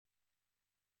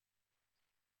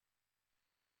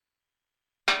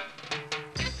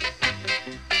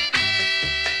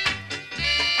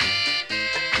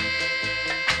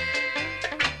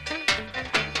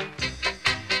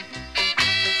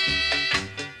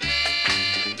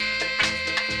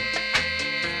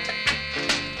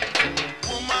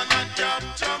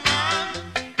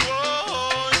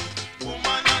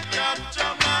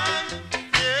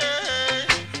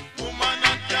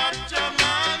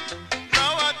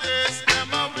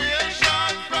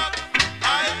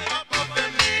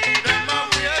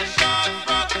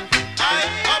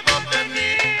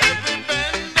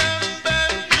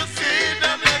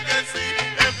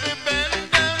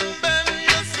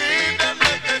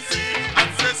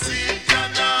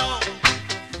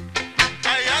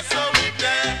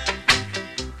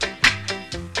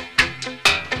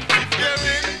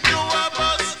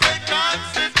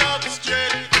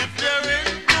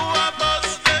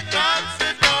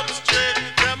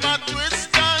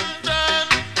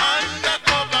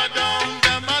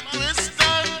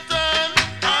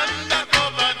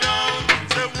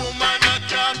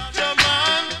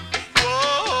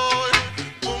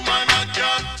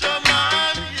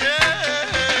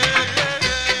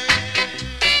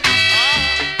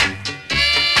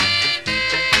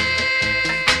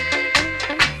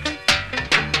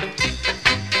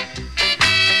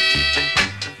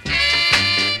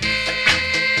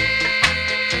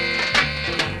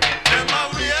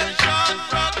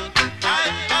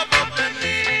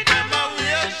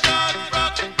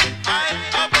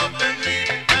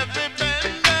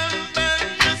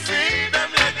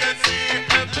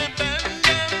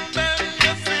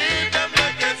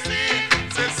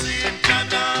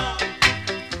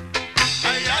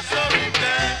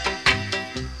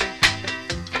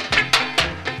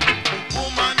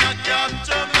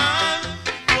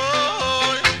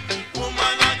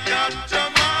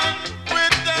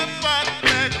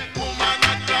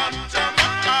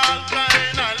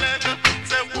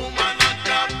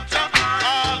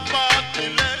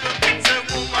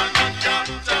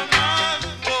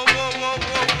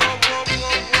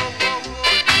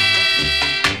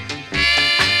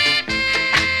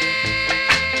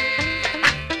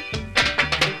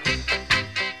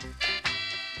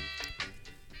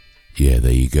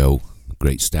go.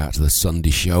 Great start to the Sunday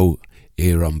show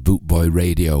here on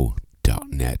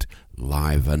bootboyradio.net,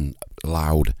 live and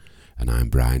loud. And I'm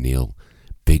Brian Neal,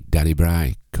 Big Daddy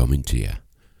Bry, coming to you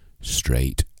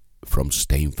straight from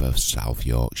Stainforth, South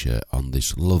Yorkshire on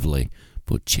this lovely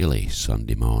but chilly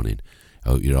Sunday morning. I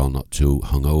hope you're all not too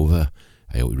hungover.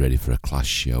 I hope you're ready for a class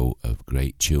show of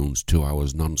great tunes, 2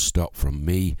 hours non-stop from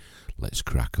me. Let's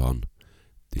crack on.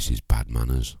 This is Bad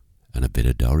Manners and a bit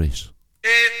of Doris.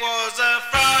 It was a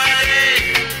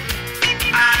Friday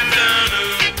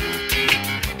afternoon.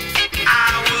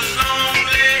 I was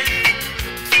lonely,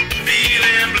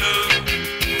 feeling blue.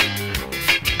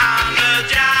 On the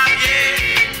job,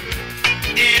 yeah,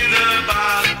 in the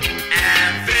bar,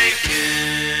 and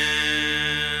thinking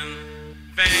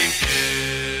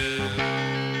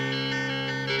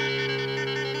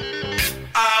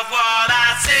of what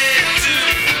I said to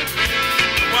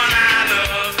one I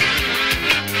love.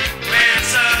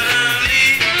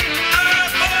 Suddenly, a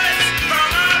voice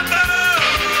from above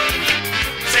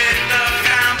said, "Look,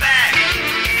 I'm back,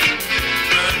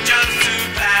 but just to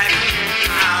pack.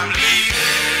 I'm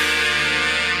leaving.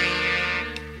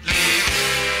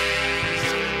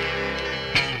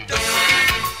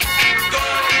 Don't go,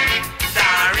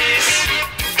 Doris.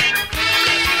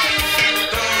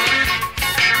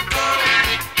 Don't go,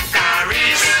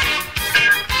 Doris.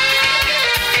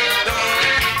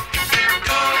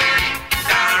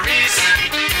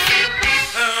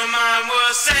 Her mind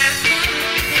was set,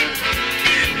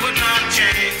 it would not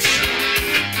change.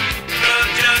 But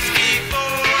just before I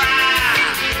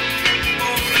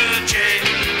pulled the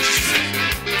change, she said,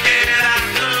 "Get out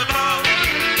the boat,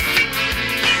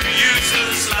 you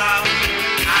useless slob,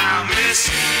 I'll miss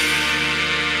you."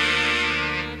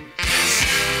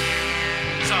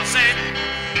 So I said,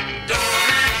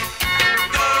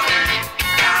 "Don't go,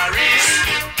 Doris.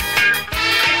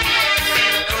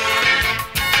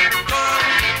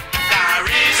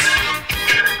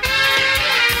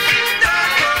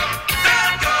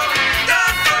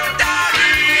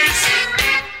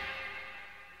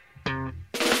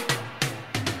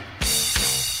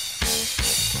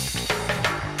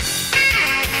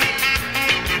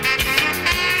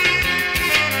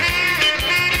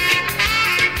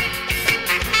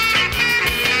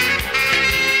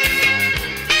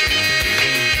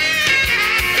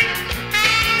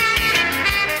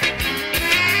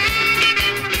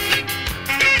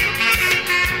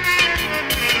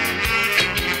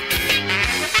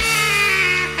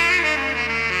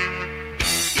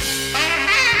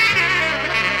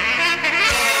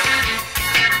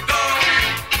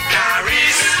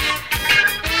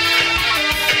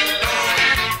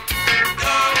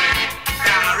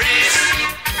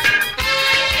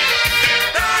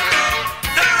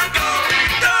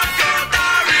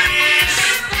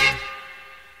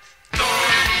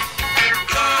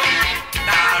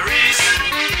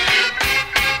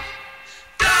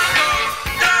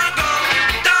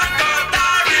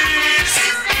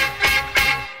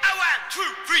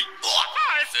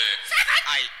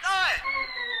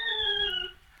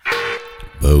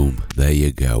 Boom, there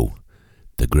you go.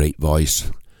 The great voice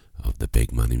of the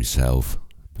big man himself,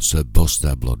 Sir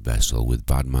Buster Bloodvessel, with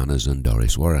Bad Manners and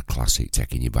Doris. What a classic,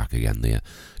 taking you back again there.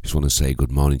 Just want to say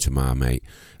good morning to my mate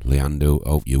Leandro.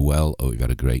 Hope you're well, hope you've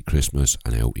had a great Christmas,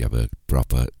 and I hope you have a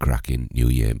proper cracking New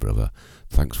Year, brother.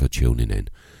 Thanks for tuning in.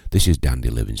 This is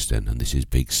Dandy Livingston and this is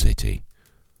Big City.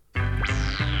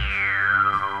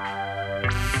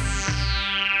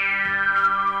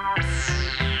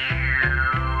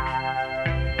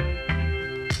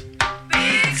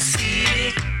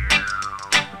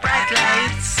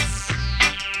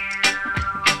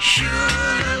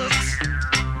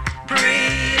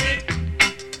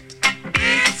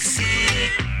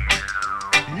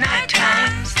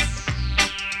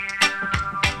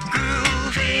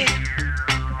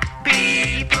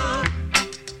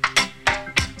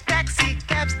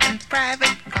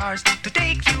 To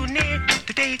take you near,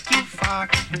 to take you far.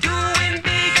 Doing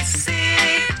big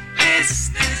city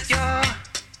business, your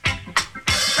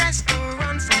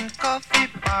restaurants and coffee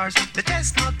bars, the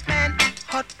chestnut man,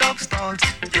 hot dog stalls.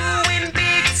 Doing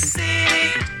big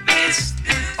city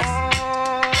business,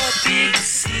 oh, big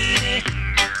city.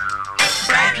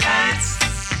 Bright lights,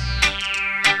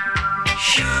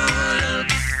 sure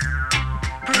looks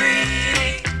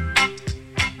pretty.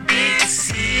 Big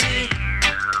city.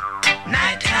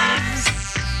 Night times,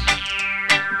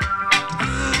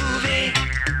 groovy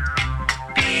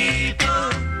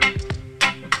people,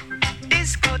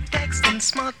 discotheques and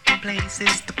smart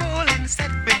places, the bowling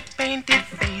set with painted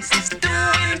faces,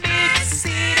 doing big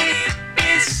city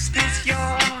business,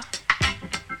 you're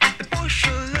the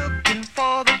pusher looking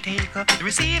for the taker, the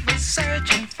receiver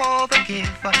searching for for the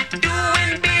giver.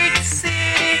 Doing big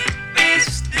city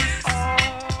business. Oh.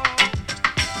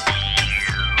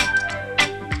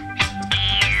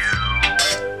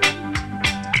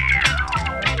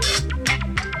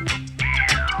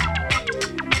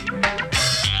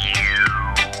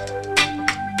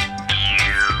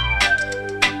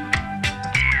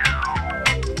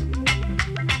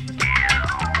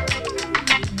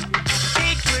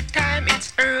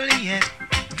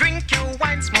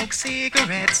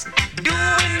 Cigarettes,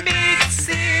 doing big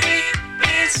city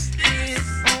business.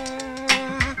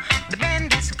 Oh, the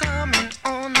band is coming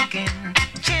on again.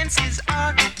 Chances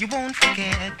are you won't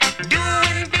forget.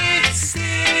 Doing big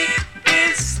city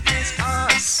business. Oh,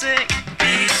 sick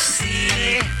big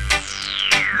city.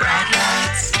 Bright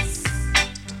lights,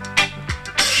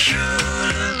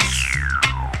 sure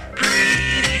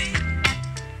pretty.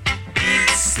 Big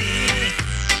city.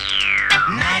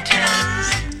 Night times.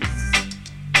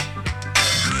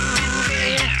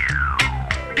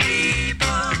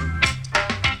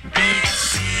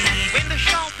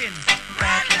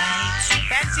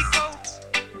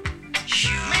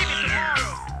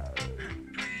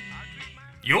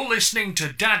 You're listening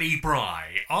to Daddy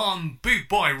Bry on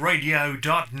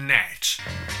BootboyRadio.net.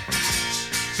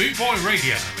 Bootboy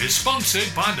Radio is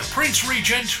sponsored by the Prince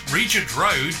Regent, Regent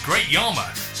Road, Great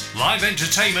Yarmouth. Live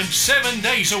entertainment 7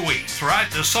 days a week throughout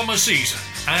the summer season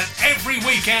and every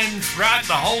weekend throughout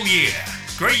the whole year.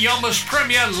 Great Yarmouth's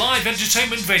premier live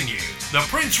entertainment venue, the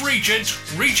Prince Regent,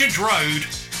 Regent Road,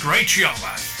 Great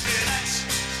Yarmouth.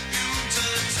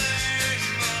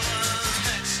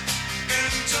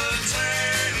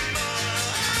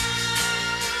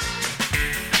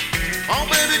 Oh,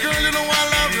 baby girl, you know I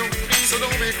love you, so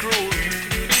don't be cruel. You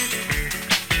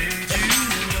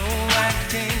know I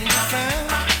can't be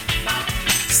found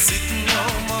sitting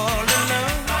home all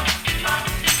alone.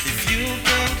 If you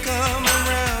can't come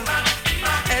around,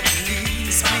 at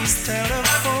least please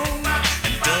telephone.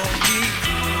 And don't be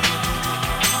cruel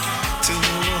to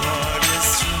hard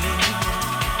as you.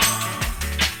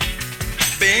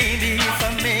 Baby, if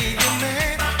I made you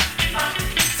mad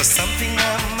for something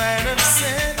I might have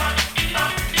said,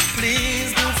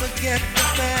 please don't forget the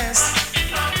past.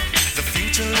 The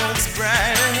future looks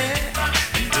bright ahead.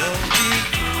 And don't be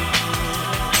cruel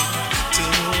to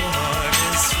hard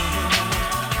as you.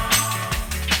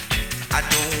 I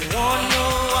don't want no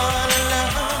other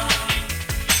love.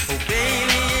 Oh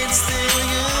baby, it's still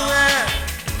you I'm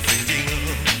thinking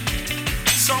of.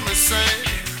 So me say,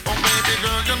 oh baby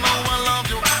girl, you know I love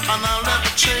you and I'll never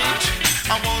change.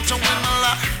 I want you in my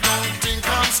life, don't think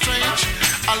I'm strange.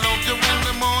 I love you in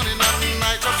the morning and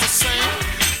night just the same.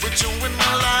 With you in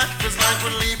my life is like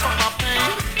relief from my pain.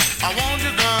 I want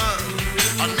you, girl,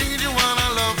 I need you and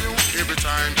I love you every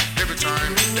time, every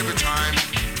time, every time.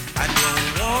 I don't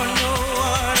want no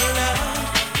other love.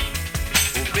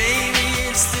 Oh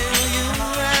baby, it's still you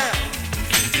I'm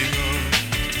thinking of.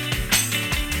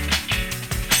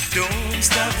 Don't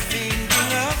stop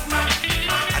thinking of me.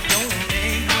 I don't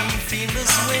make me feel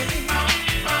this way.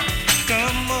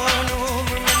 Come on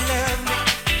over and love me.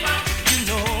 You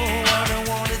know what I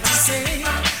wanted to say.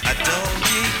 I don't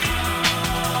be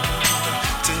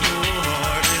too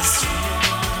hard as you.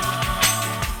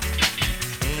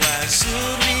 Why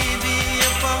should we be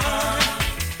apart?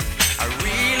 I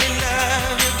really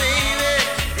love you, baby.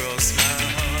 Cross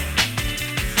my heart.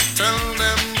 Tell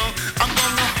them I'm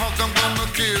gonna hug, I'm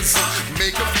gonna kiss,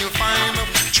 make you feel fine,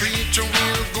 treat you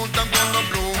real good, I'm gonna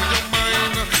blow your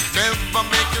mind. Never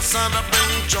make you sad, I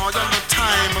bring joy all the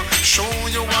time. Show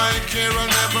you I care, I'll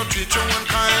never treat you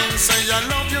unkind. Say I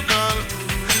love you, girl,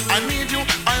 I need you,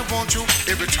 I want you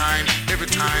every time, every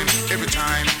time, every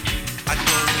time. I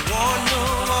don't want no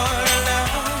other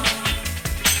love.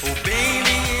 Oh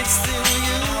baby, it's still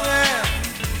you I'm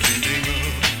thinking of.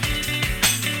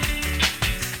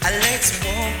 Let's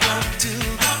walk up to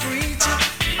the preacher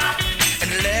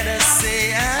and let us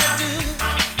say I do.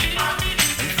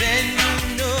 And then you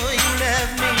know you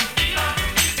love me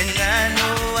and I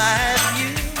know I have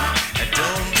you.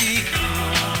 Don't be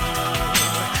cruel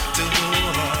to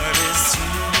hard as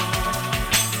you.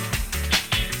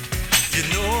 You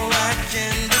know I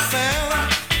can be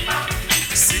found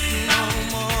sitting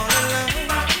home all alone.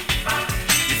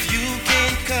 If you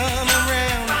can't come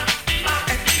around,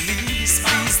 at least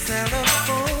please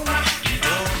telephone.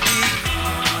 Don't be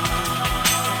cruel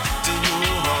to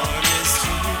hard as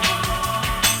you.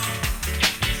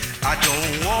 I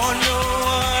don't want no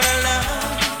other love.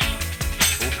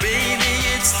 Oh baby,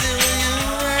 it's still you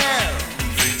I'm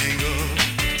thinking of.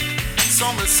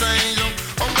 Some will say you,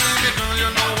 oh baby girl, you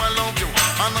know I love you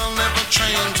and I'll never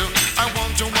change you. I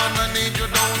want you and I need you,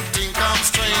 don't think I'm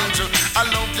strange. I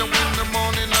love you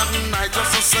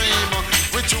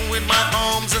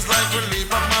My arms is like relief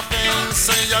of my pain.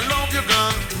 Say I love you,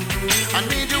 girl. I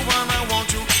need you and I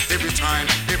want you every time,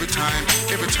 every time,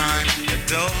 every time.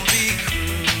 Don't be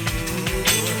cruel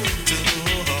to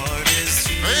the hardest.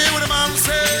 Hey, what the man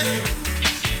say?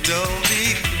 Don't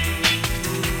be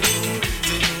cruel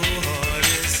to the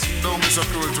hardest. Don't be so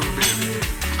cruel to me, baby.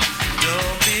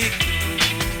 Don't be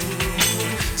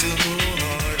cruel to the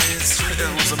hardest. I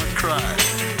was gonna cry.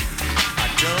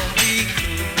 Don't be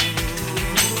cruel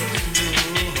to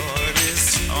the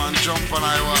hardest. I want to jump on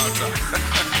high water.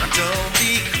 Don't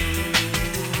be cruel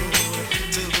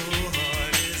to the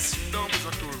hardest. Don't be so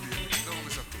cruel, baby. Don't be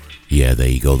so cruel. Yeah, there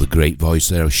you go, the great voice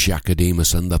there of Shaka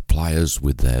Demus and the Pliers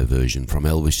with their version from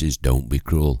Elvis's Don't Be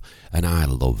Cruel. And I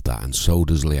love that, and so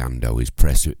does Leandro. He's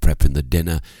prepping the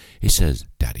dinner. He says,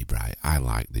 Daddy Bright, I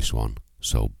like this one.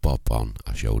 So bop on.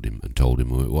 I showed him and told him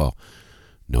who it was.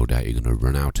 No doubt you're going to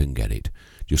run out and get it.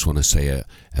 Just want to say a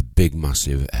big,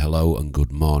 massive hello and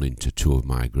good morning to two of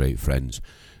my great friends,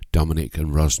 Dominic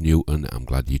and Ros Newton. I'm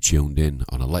glad you tuned in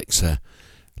on Alexa,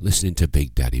 listening to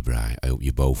Big Daddy Bry. I hope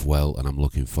you're both well, and I'm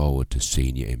looking forward to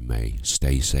seeing you in May.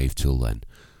 Stay safe till then.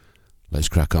 Let's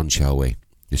crack on, shall we?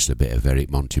 This is a bit of Eric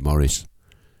Monty Morris,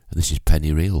 and this is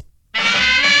Penny Real.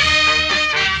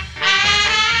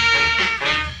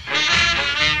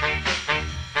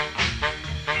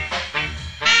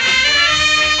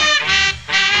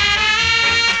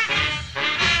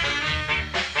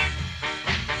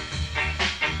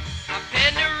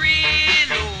 And you owe me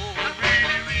little money.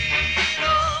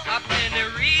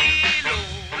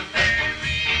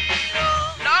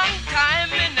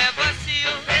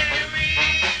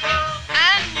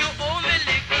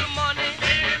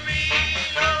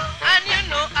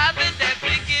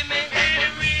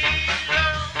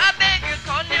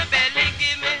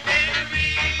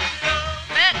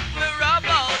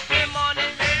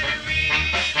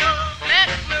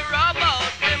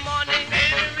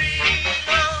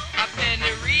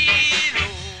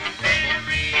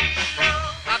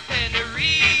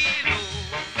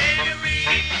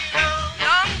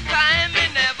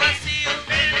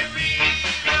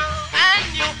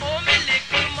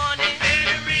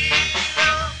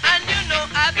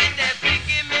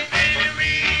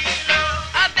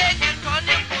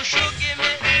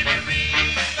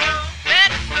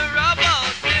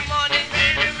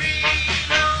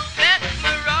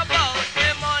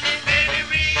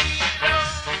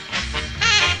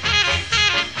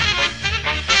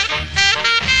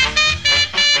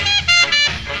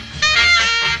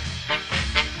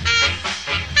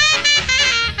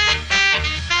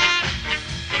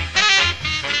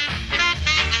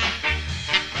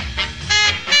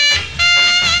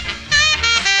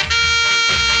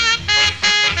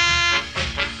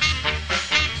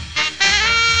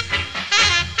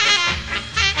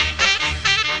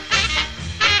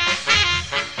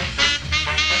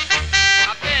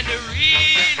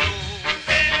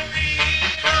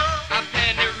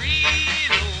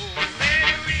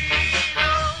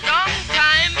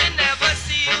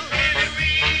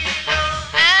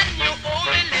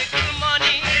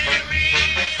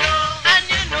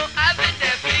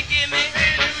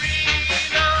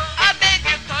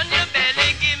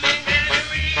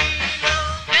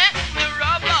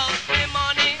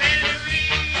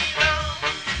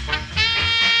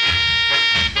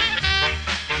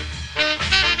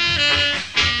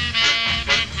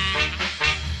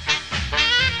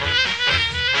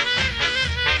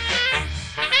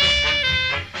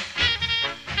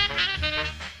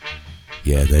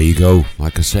 Yeah, there you go.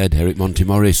 Like I said, Eric Monty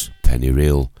Morris, Penny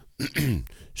Real.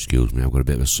 Excuse me, I've got a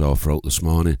bit of a sore throat this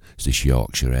morning. It's this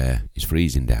Yorkshire air. It's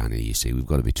freezing down here, you see. We've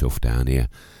got to be tough down here.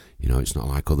 You know, it's not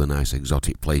like other nice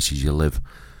exotic places you live.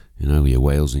 You know, your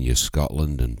Wales and your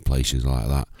Scotland and places like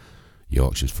that.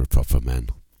 Yorkshire's for proper men.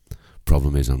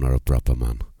 Problem is, I'm not a proper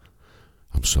man.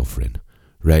 I'm suffering.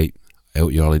 Right, I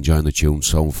hope you're all enjoying the tunes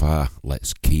so far.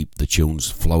 Let's keep the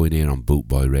tunes flowing here on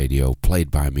Bootboy Radio,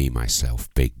 played by me, myself,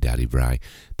 Big Daddy Bry.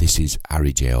 This is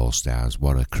Harry J. All-Stars.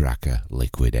 What a cracker,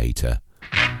 Liquidator.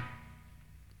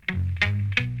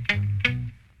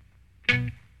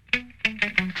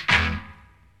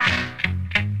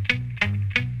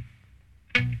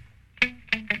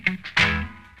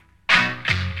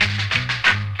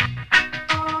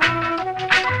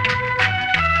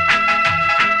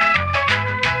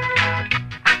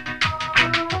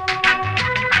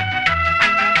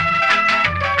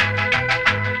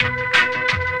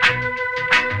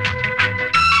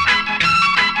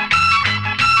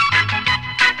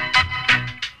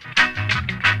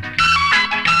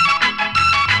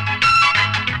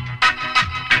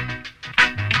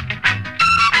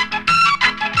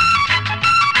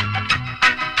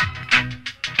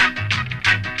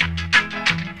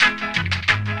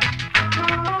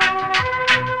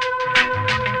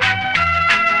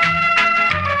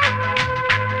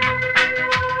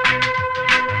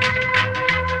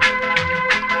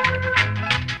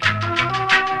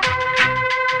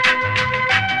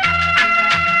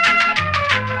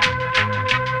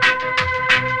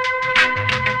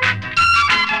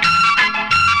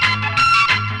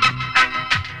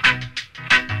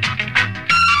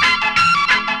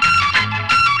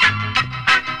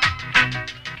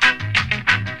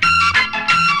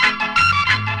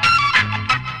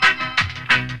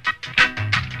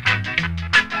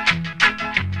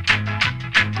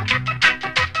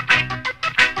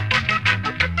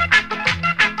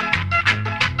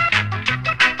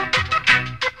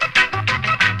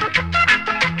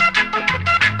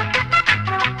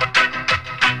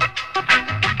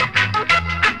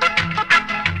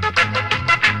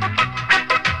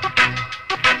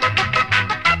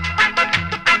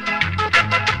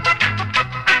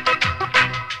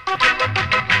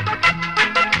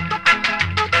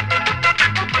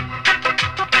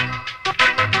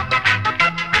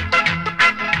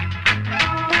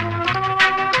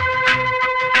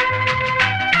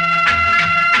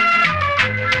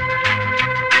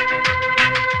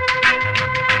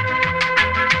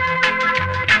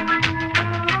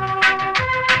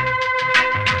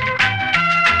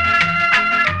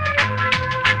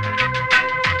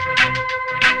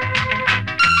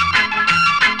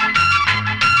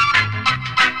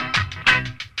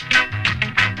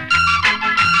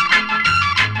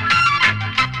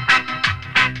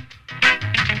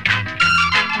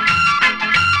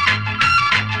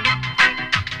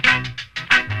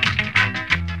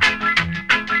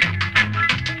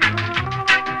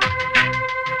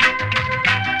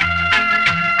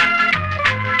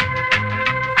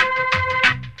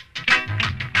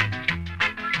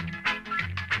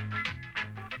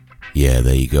 Yeah,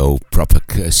 there you go. Proper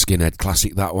skinhead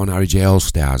classic, that one. Harry J.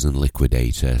 All-Stars and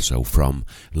Liquidator. So from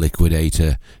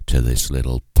Liquidator to this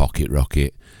little pocket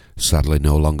rocket, sadly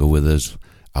no longer with us.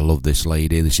 I love this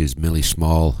lady. This is Millie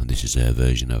Small, and this is her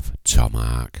version of Tom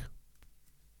Hark.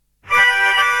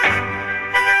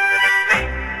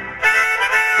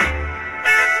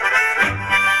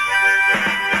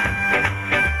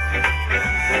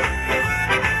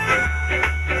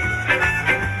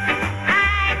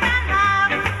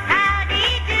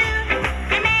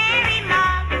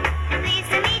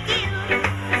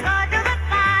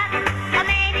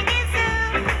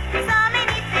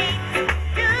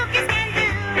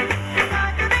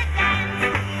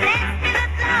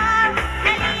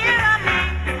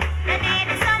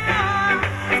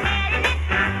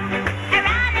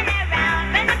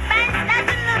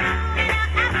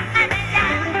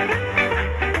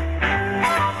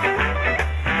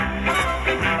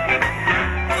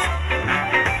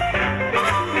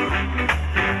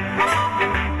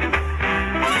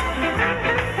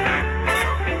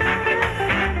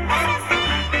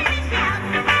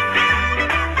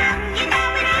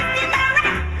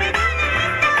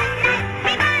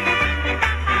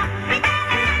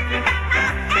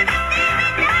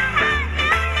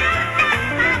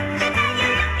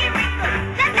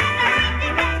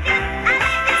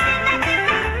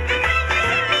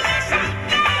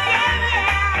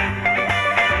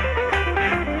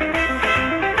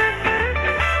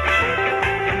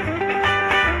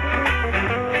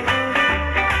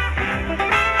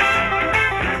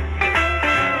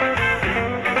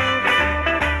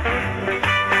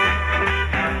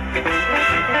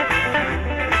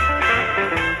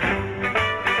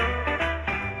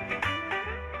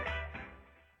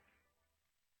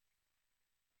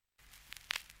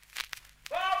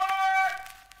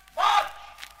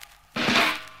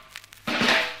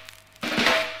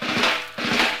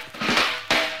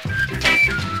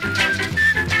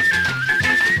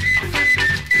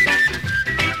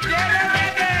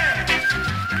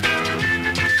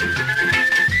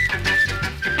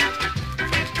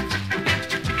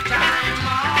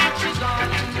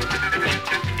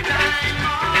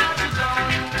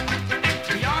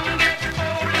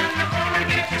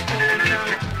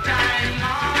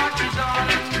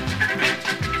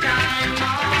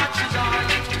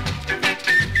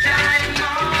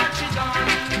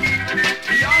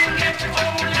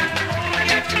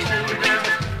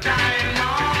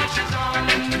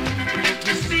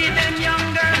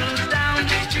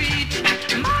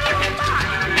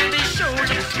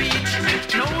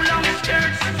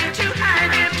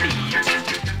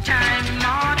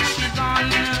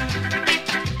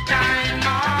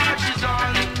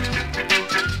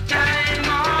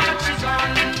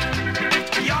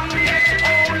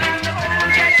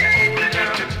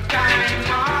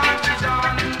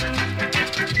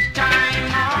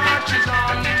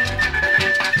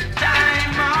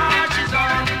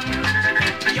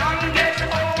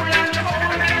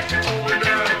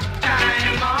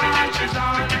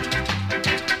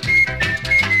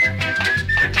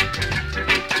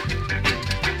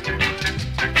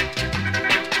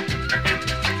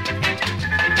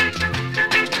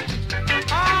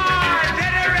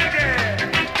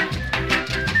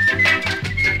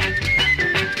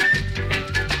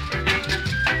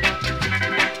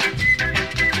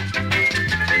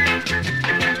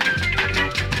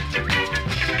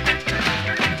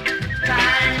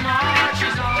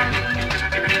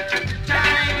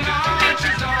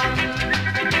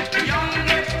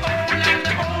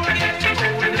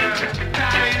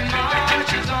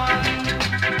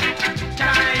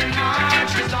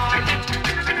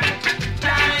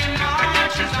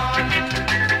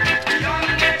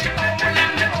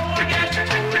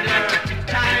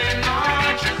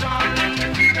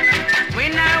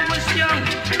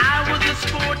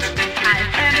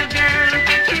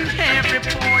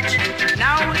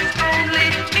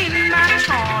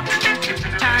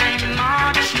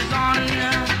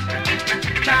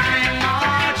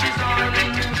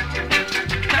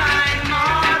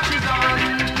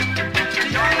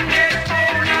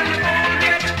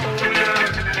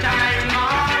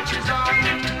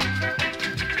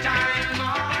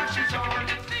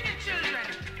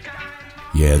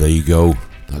 Yeah, there you go.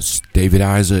 That's David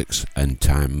Isaacs and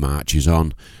Time Marches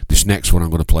On. This next one I'm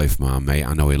going to play for my mate.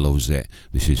 I know he loves it.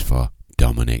 This is for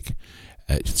Dominic.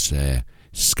 It's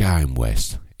Sky and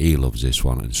West. He loves this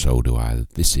one and so do I.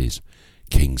 This is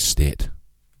King State.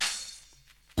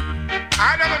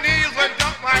 I never knees went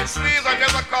up my sleeves. I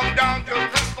never come down till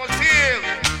Christmas Eve.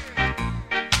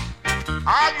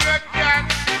 I'm red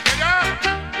jack, you know?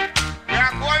 We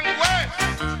are going west.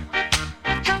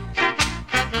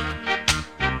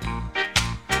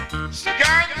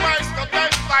 Scan west, the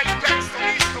best like text from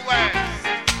east to west.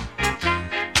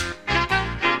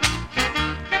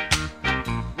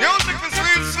 Music is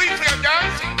sweet, sweet to your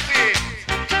dancing feet.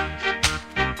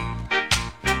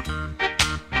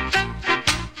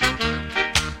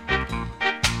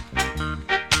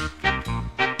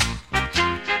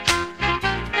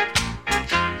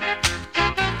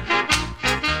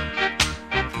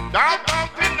 Now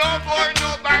bumping, no boy, no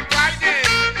backsliding.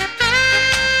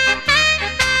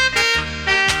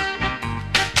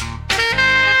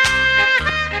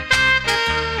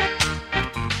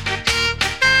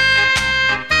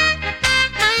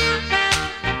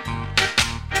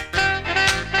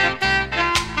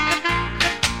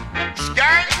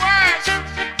 Scan west,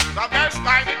 the best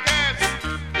time it is.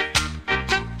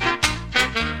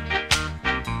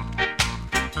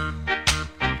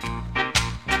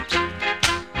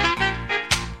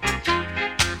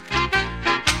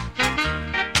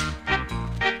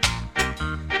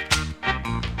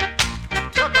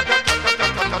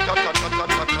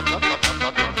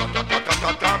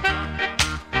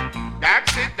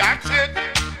 That's it, that's it.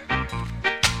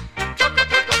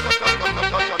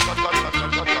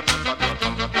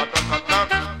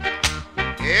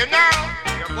 Here now,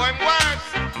 you're going west.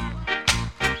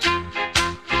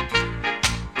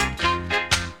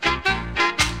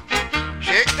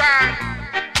 Shake time.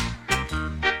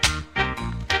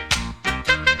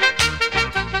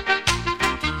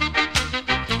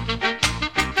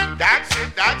 That's it,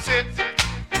 that's it.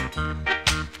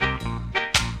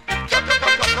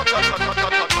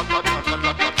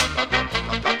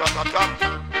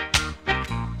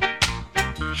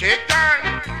 Shake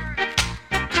time.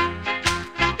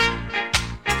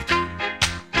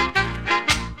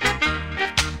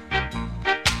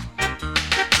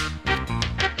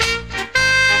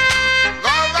 Go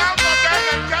around the bend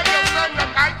and tell your friend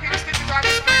that I keep sticking on the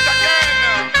street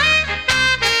again.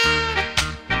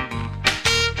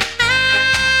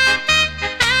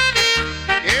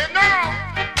 Here now.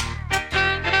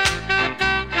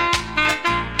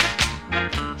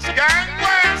 Scan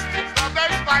west, it's the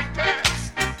best by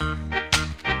test.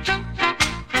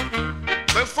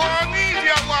 Before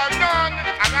media was done,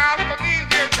 and after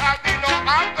media shall be no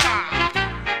other.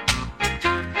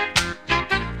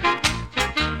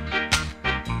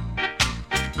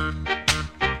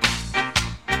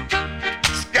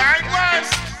 Scan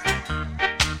west,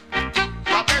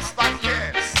 the best by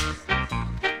test.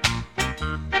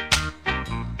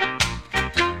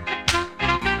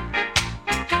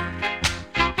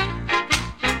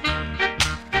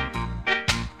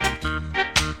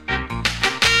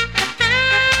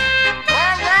 Go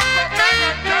around the bend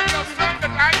and tell your friend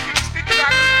that I keep sticking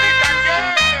on the street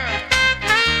again.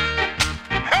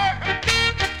 Hey.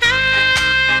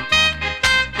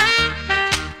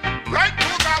 Right to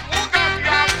the Muga,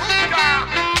 via Muga.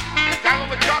 Tell them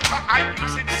with Jota, I fix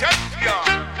it, Cynthia.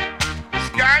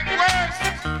 Scan west.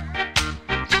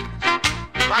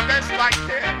 My best like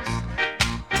this.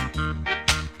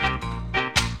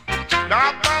 No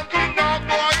bumping, no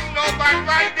boy, no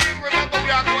backsliding. Remember, we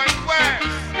are going west.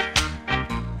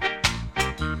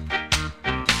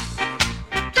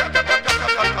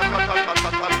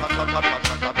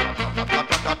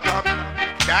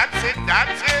 That's it,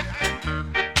 that's it.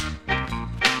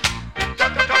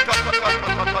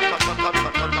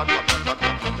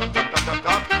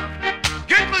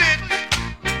 Get lit.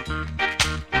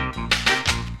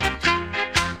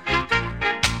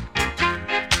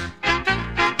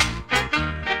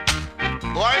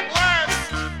 Going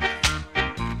west.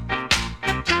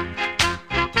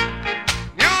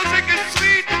 Music is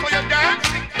sweet for your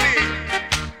dancing feet.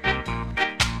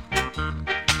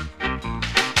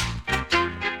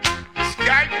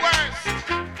 Sky west.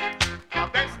 The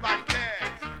best by ten.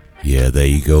 Yeah, there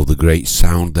you go, the great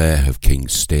sound there of King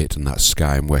State and that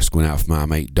Sky and West going out for my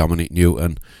mate Dominic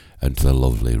Newton and to the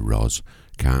lovely Roz.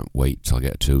 Can't wait till I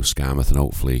get to Skamouth and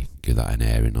hopefully give that an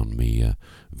airing on me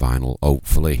vinyl.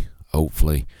 Hopefully.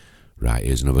 Right,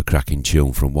 here's another cracking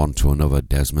tune from one to another,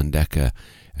 Desmond Decker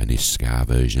and his ska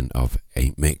version of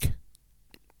Ain't Mick.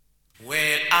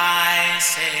 When I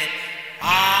said,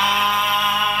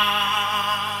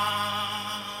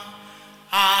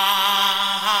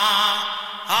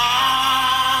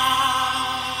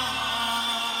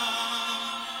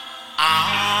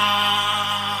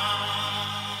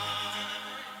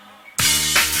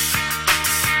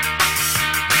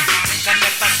 Can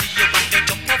never see you when you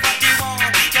jump over the wall.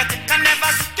 You think I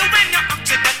never see you when you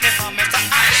accidentally fall. Me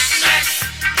say,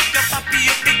 your papi,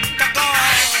 you think I gone.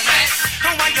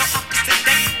 Why you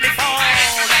accidentally fall?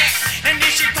 And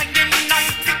then she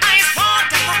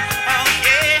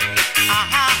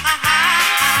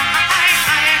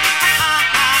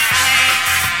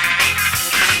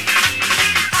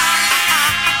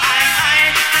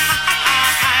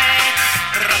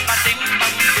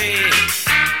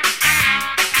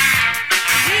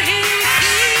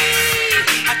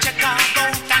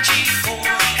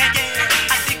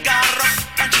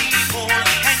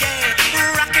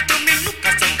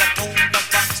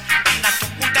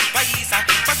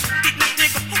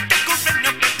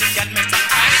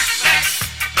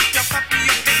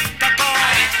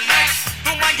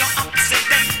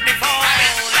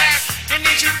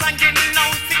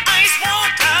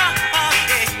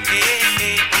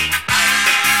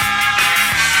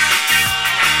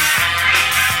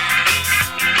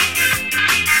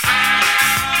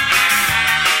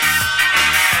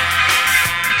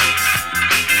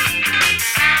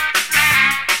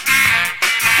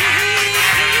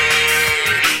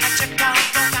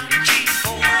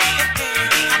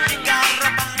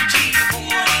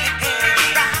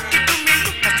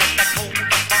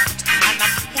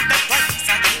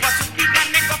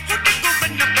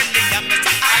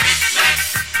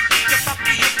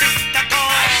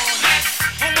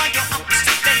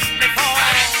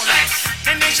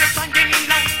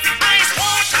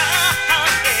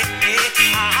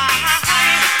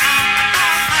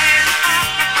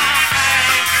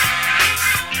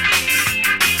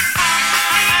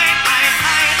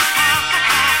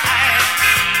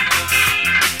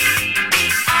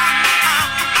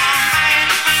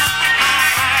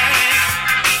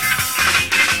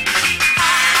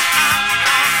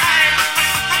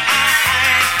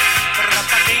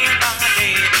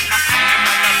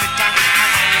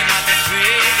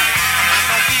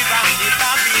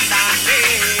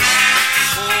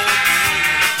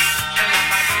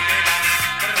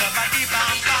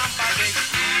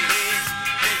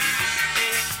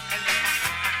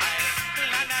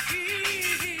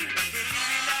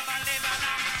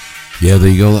Yeah, there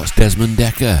you go, that's Desmond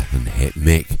Decker and Hit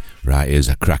Mick. Right, here's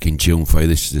a cracking tune for you.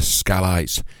 This is the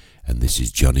Skylights, and this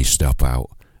is Johnny Stop Out.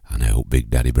 And I hope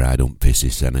Big Daddy Bri don't piss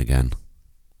his son again.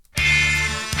 I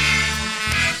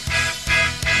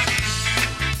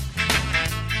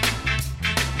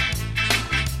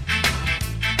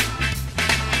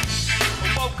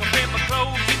woke up in my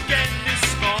clothes again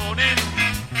this morning.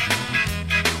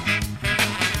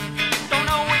 Don't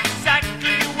know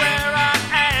exactly where I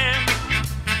am.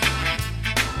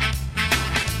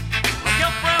 My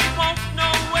girlfriend won't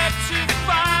know where to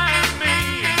find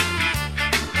me.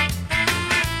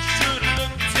 Should've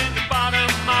looked in the bottom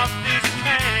of this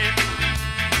can.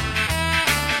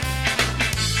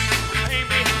 The pain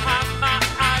behind my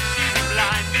eyes is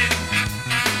blinding,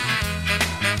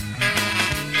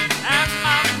 and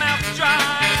my mouth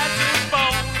dry as a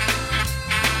bone.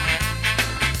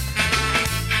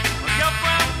 My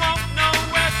girlfriend won't know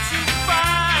where to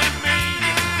find me.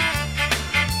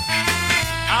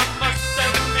 I must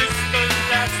have missed the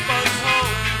last bus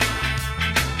home.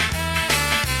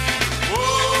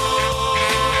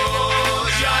 Whoa,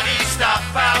 Johnny, stop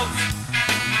out.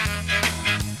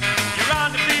 You're on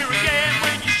the beer again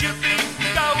when you should be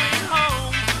going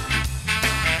home.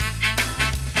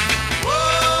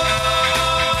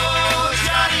 Whoa,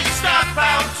 Johnny, stop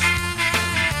out.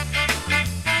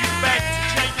 You beg to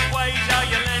change your ways or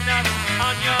you'll end up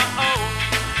on your own.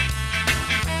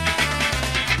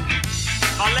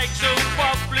 My legs are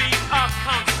wobbly, I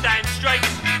can't stand straight.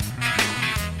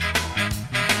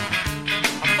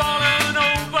 I'm falling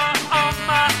over on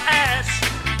my ass.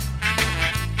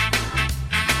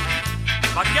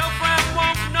 My girlfriend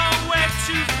won't know where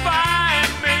to find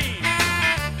me.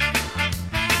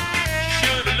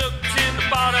 Should've looked in the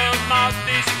bottom of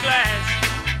this glass.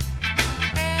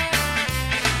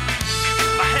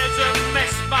 My head's a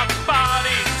mess, my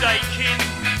body's aching.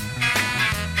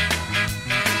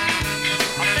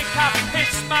 I think I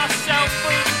pissed myself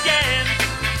again.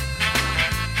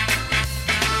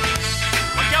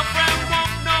 My girlfriend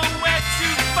won't know where to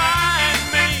find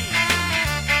me.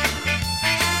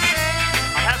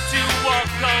 I have to walk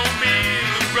home in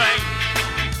the rain.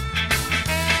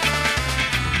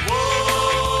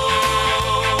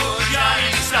 Whoa,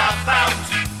 Johnny, stop out.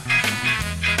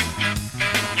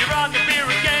 You're on the beer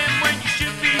again when you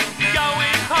should be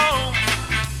going home.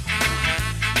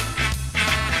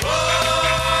 Whoa,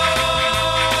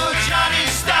 Johnny,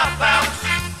 stop out.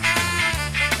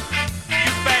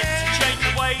 You better change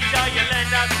your ways or you'll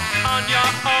end up on your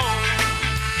own.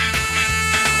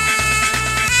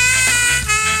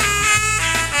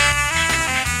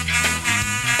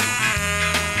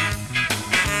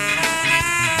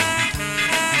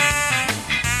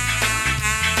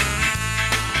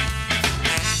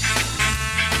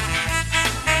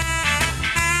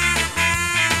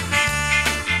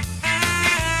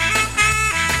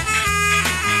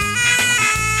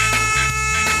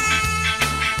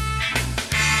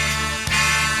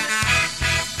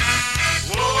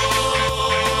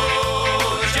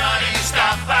 Whoa, Johnny,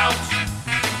 stop out.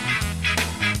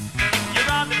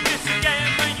 You're on the piss again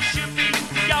when you should be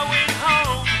going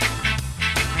home.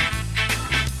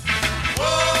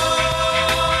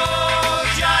 Whoa,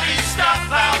 Johnny,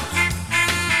 stop out.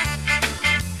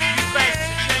 You better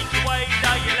change your ways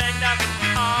or you'll end up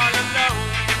all alone.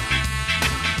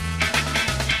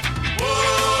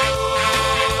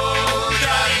 Whoa,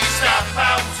 Johnny, stop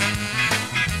out.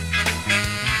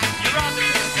 You're on the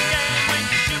piss again when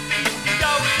you should be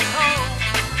going home.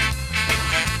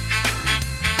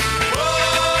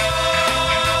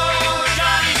 Whoa,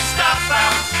 Johnny, stop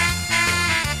out.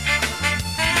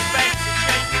 You better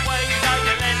change your ways or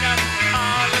you'll end up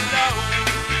all alone.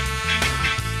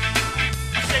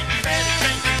 I said you better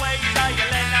change your ways or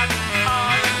you'll end up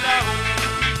all alone.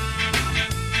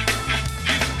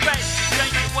 You better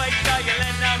change your ways or you'll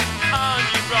end up on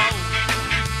your own.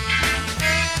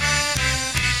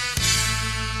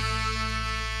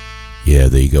 Yeah,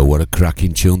 there you go, what a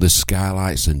cracking tune, the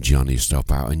Skylights and Johnny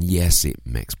Stop Out. And yes, it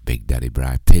makes Big Daddy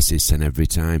Bri piss his son every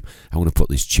time. I want to put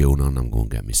this tune on, I'm going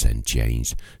to get my son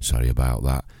changed. Sorry about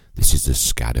that. This is the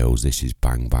Scaddos, this is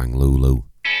Bang Bang Lulu.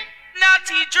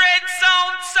 Naughty dread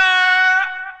sound, sir.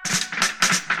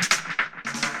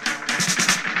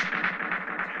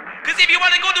 Cause if you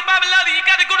wanna go to Babylon, you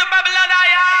gotta go to Babylon,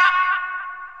 I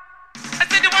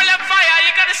set the world on fire,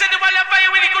 you gotta set the world on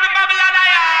fire when you go to Babylon,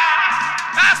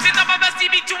 Pass it up on my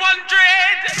CB 200.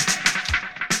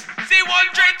 Say 1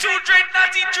 dread, 2 dread,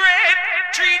 naughty dread,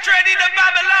 3 dread in the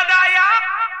Babylon,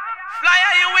 Fly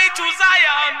your way to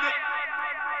Zion.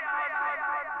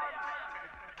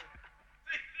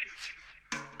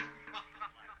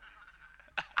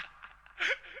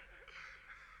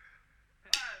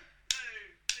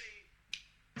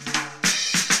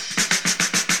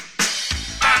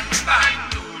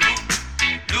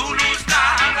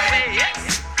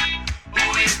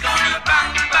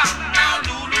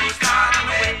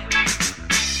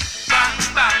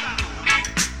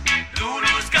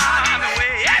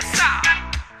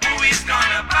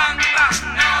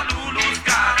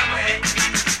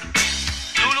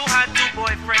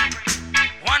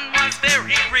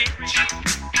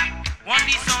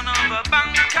 a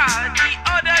bang call the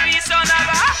other be son of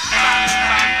a bang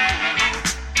bang Lulu.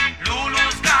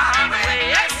 Lulu's gone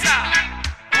away, yes sir.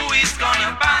 Who is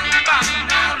gonna bang bang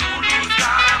now? Lulu's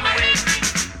gone away.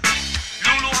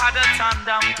 Lulu had a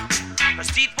tandem, her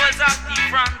seat was at the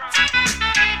front.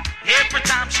 Every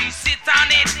time she sit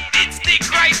on it, it stick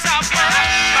right up her.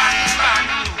 Bang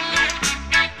bang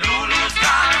Lulu. Lulu's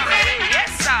gone away,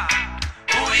 yes sir.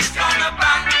 Who is gonna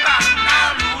bang bang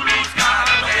now? Lulu's gone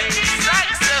away.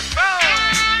 Saxophone.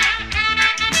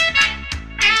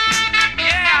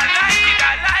 Yeah, I like it,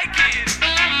 I like it.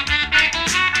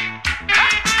 Ha,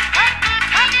 ha,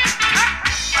 ha, ha.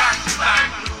 Bang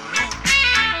bang Lulu.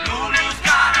 Lulu's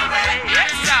gone away,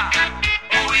 yes sir.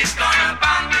 Who is gonna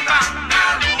bang bang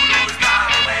now? Lulu's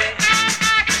gone away.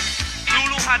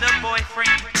 Lulu had a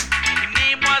boyfriend. His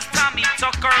name was Tommy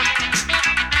Tucker.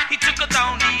 He took her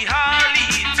down the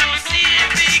alley to see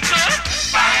if he could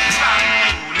bang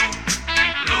bang Lulu.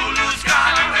 Lulu's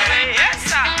gone away, yes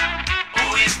sir. Who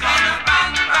is gonna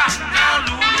bang bang now?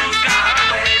 Lulu's gone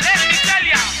away. Let me tell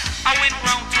ya, I went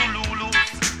round to Lulu's.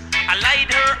 I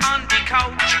laid her on the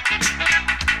couch.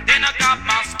 Then I got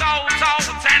my stout out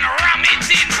and ram it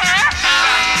in her.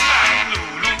 Bang bang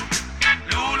Lulu.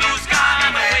 Lulu's gone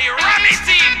away. Ram it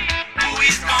in. Who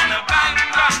is gonna bang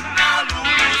bang now?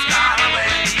 Lulu's gone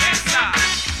away. Yes sir.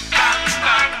 Bang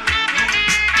bang Lulu.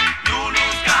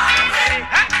 Lulu's gone away.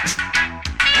 Ha.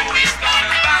 Who is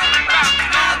gonna bang bang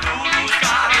now? Lulu's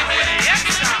gone away. Yes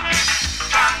sir.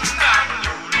 Bang bang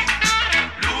Lulu.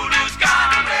 Lulu's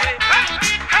gone away. Ha.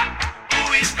 Ha. Who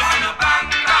is gonna bang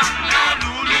bang now?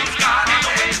 Lulu's gone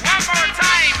away. One more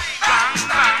time. Bang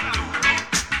bang Lulu.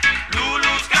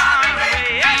 Lulu's gone away.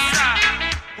 Yes sir.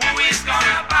 Who is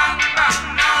gonna bang bang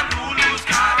now? Lulu's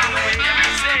gone away.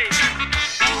 Say,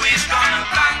 who is gonna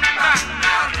bang bang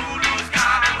now? Lulu's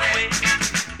gone away.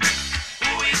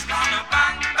 Who is gonna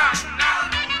bang bang now?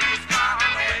 Lulu's gone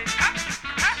away. Ha,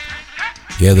 ha, ha.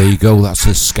 Yeah, there you go, that's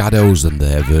the Scaddos and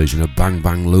their version of Bang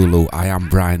Bang Lulu. I am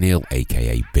Brian Neal,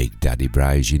 aka Big Daddy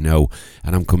Bri, as you know,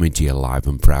 and I'm coming to you live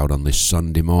and proud on this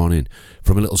Sunday morning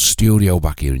from a little studio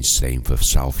back here in Stainforth,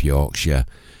 South Yorkshire.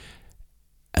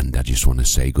 And I just want to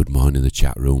say good morning in the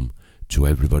chat room to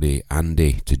everybody,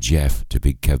 Andy, to Jeff, to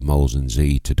Big Kev Moles and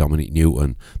Z, to Dominic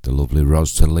Newton, to lovely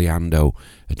Ros, to Leando,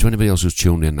 and to anybody else who's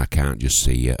tuned in, I can't just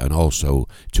see you, and also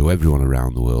to everyone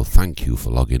around the world, thank you for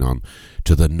logging on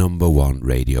to the #1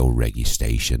 radio reggae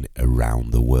station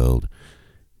around the world.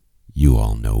 You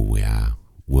all know we are.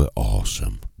 We're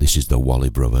awesome. This is the Wally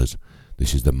Brothers.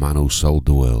 This is the man who sold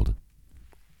the world.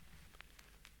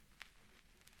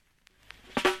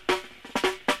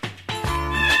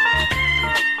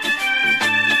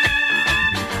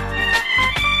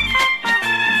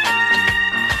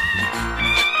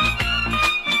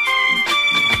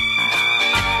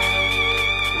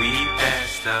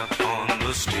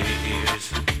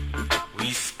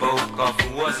 We spoke of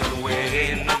who wasn't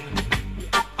when,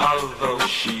 although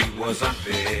she wasn't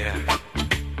there.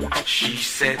 She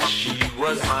said she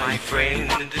was my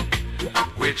friend,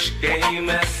 which gave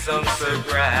me some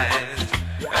surprise.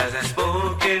 As I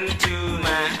spoke into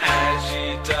my eyes,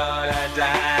 she thought I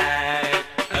died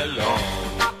a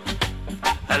long,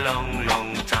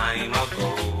 long time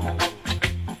ago.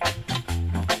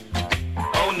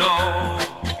 Oh no,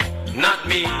 not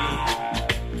me,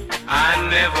 I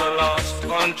never lost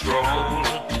control.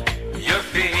 You're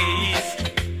face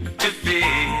to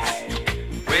face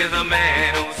with a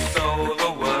man who sold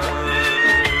the world.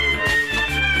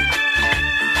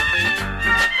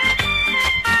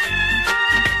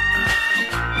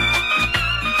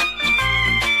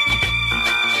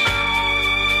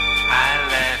 I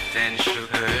laughed and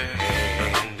shook her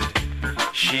hand.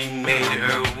 She made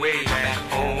her way back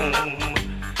home.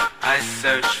 I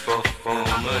searched for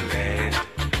former land.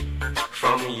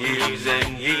 From years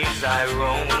and years I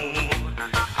roam.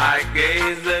 I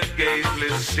gaze a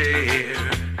gazeless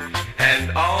stare,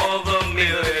 and all the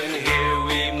million here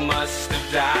we must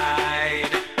have died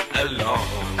a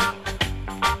long,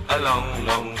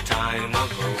 long time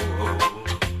ago.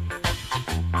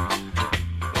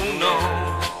 Oh no,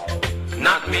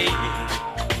 not me.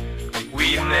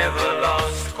 We never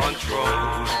lost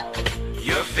control.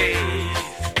 You're face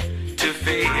to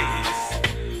face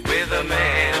with a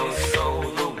man who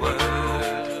sold the world.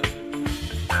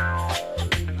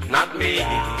 Not me,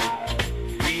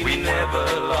 we never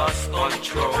lost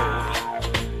control.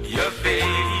 You're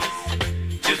face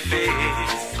to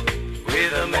face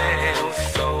with a man who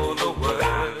sold the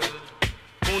world.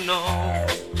 Who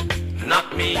knows?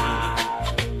 Not me,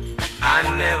 I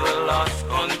never lost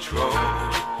control.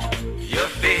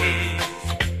 You're face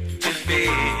to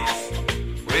face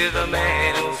with a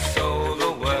man who sold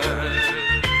the world.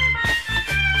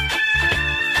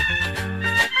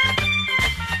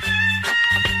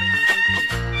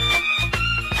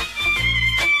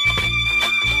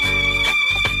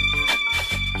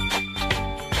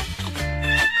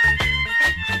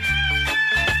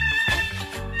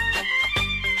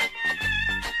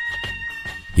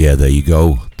 Yeah, there you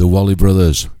go. The Wally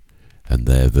Brothers and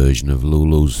their version of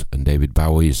Lulu's and David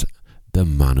Bowie's The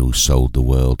Man Who Sold the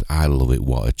World. I love it,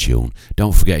 what a tune.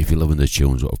 Don't forget, if you're loving the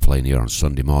tunes that are playing here on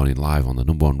Sunday morning live on the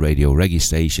number one radio reggae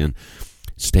station,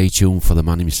 stay tuned for the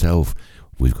man himself.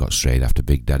 We've got straight after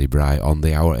Big Daddy Bry on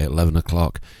the hour at 11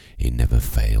 o'clock. He never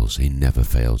fails, he never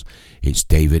fails. It's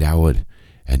David Howard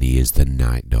and he is the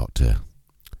Night Doctor.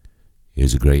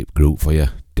 Here's a great group for you,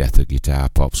 Death of Guitar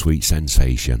Pop, Sweet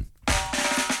Sensation.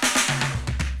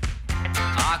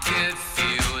 I could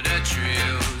feel the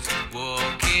drills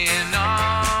walking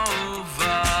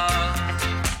over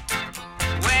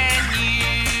when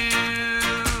you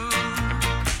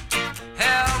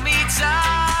held me tight.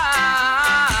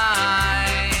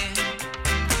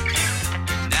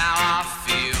 Now I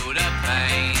feel the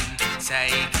pain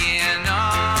taking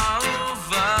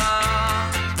over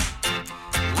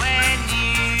when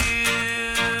you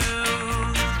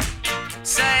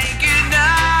say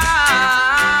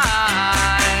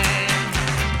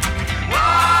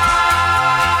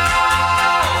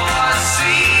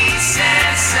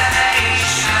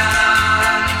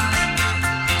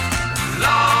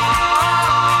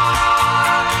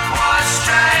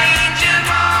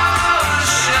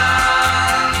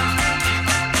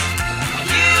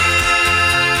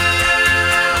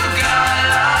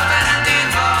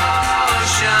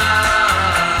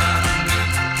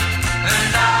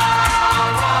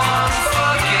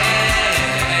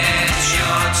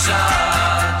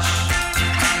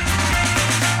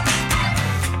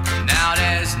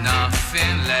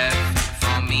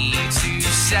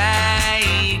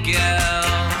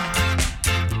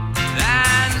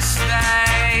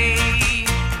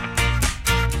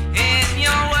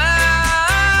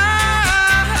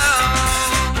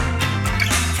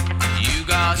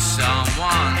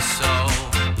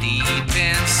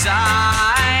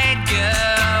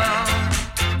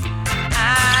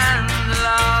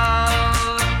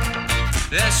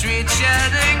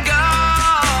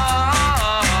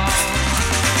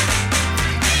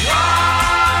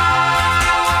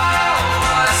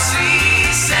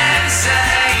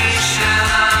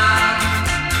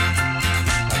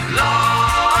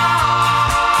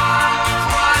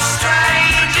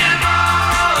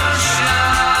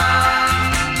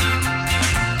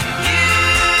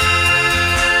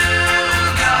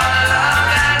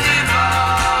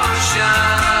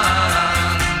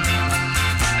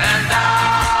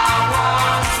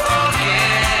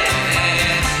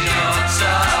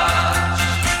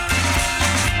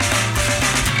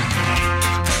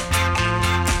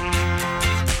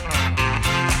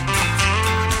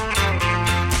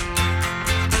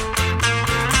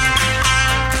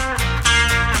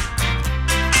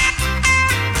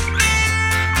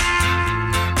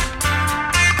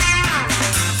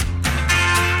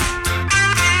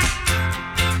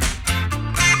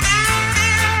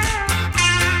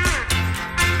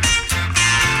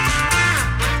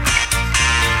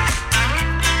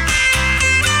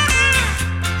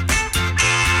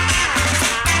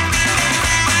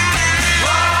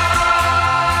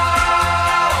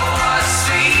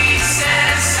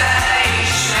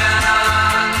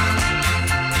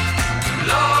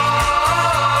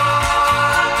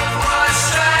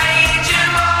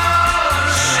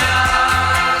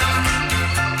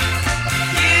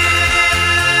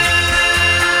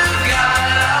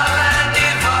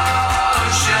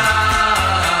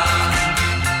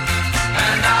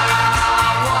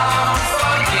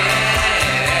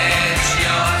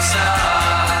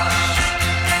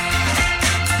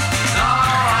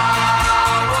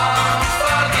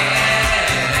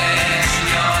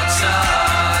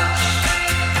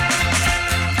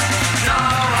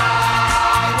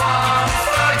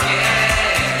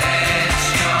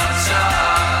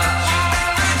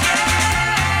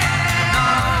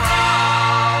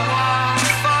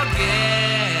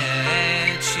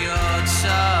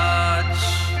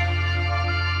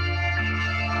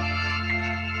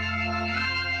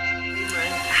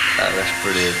That's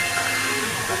brilliant.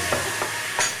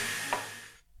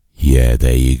 Yeah,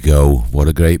 there you go. What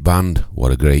a great band.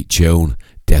 What a great tune.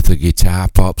 Death of Guitar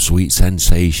Pop, Sweet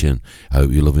Sensation. I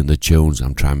hope you're loving the tunes.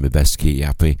 I'm trying my best to keep you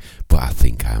happy, but I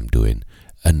think I'm doing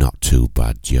a not too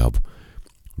bad job.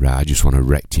 Right, I just want to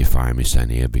rectify myself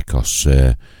here because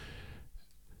I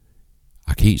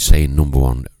keep saying number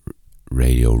one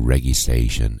radio reggae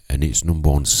station, and it's number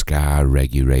one ska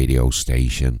reggae radio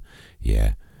station.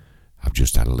 Yeah, I've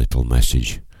just had a little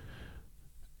message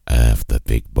of the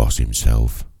big boss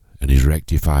himself, and he's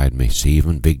rectified me. See,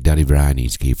 even Big Daddy Brian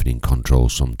needs keeping in control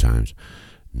sometimes.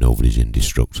 Nobody's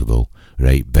indestructible.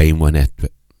 Right, Ben Waynetta.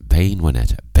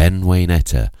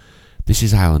 This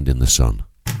is Island in the Sun.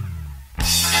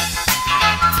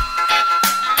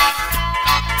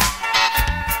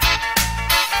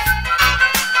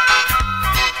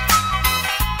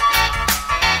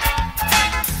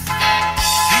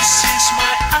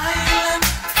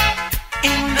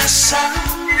 sun.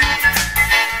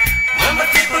 Where my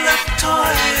people have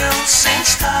toiled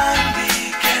since time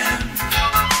began.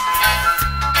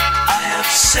 I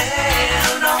have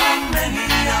sailed on many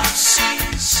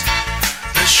seas.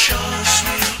 The shores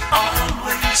will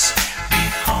always be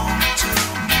home to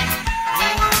me.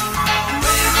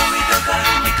 Where we dug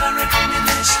out, we carry come in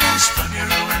this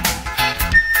spaghetti.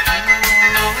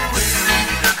 Where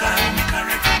we dug out, we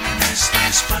carry come in this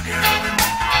spaghetti.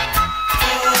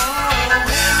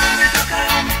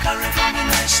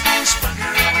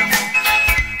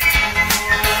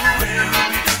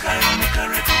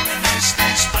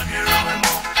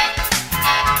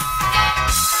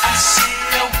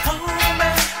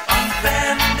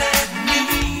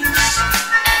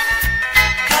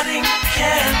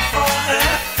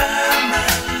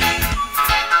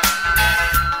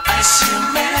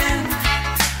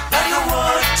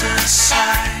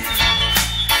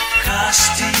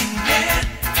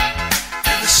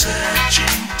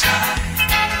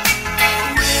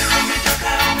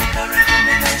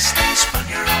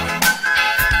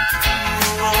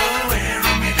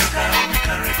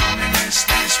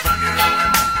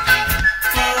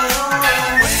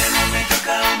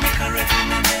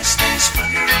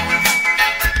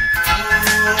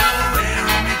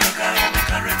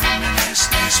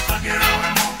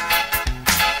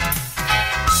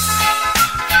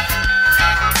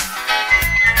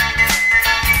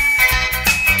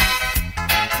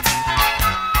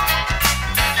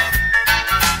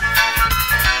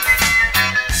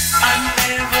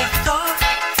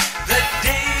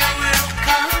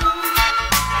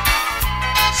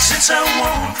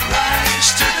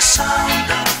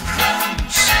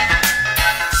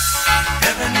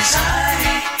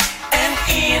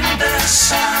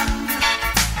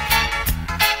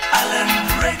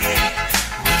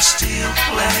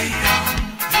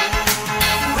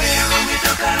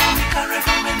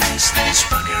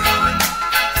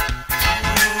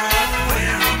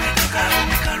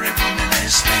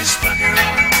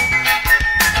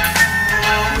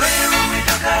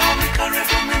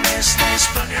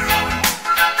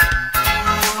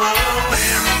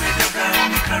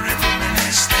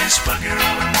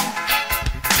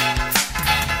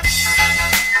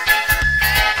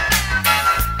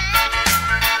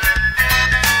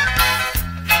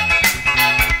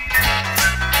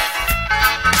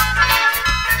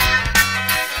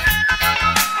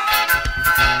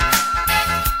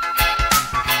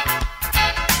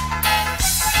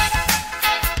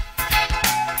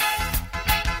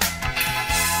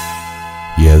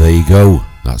 Go.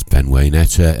 That's Ben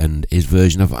Waynetta and his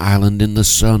version of Island in the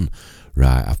Sun.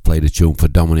 Right, I've played a tune for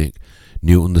Dominic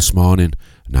Newton this morning.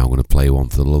 Now I'm going to play one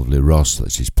for the lovely Ross,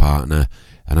 that's his partner.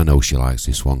 And I know she likes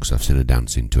this one because I've seen her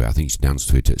dancing to it. I think she danced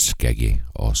to it at Skeggy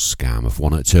or Skarmouth,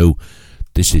 one or two.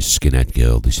 This is Skinhead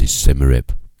Girl, this is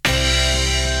Simmerip.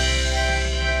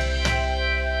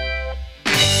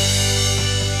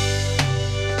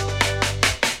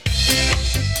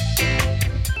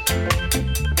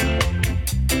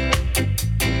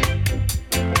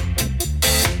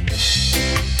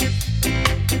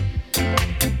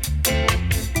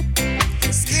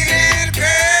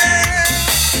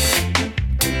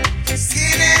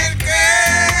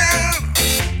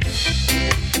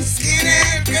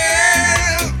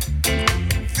 Girl,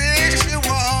 fix your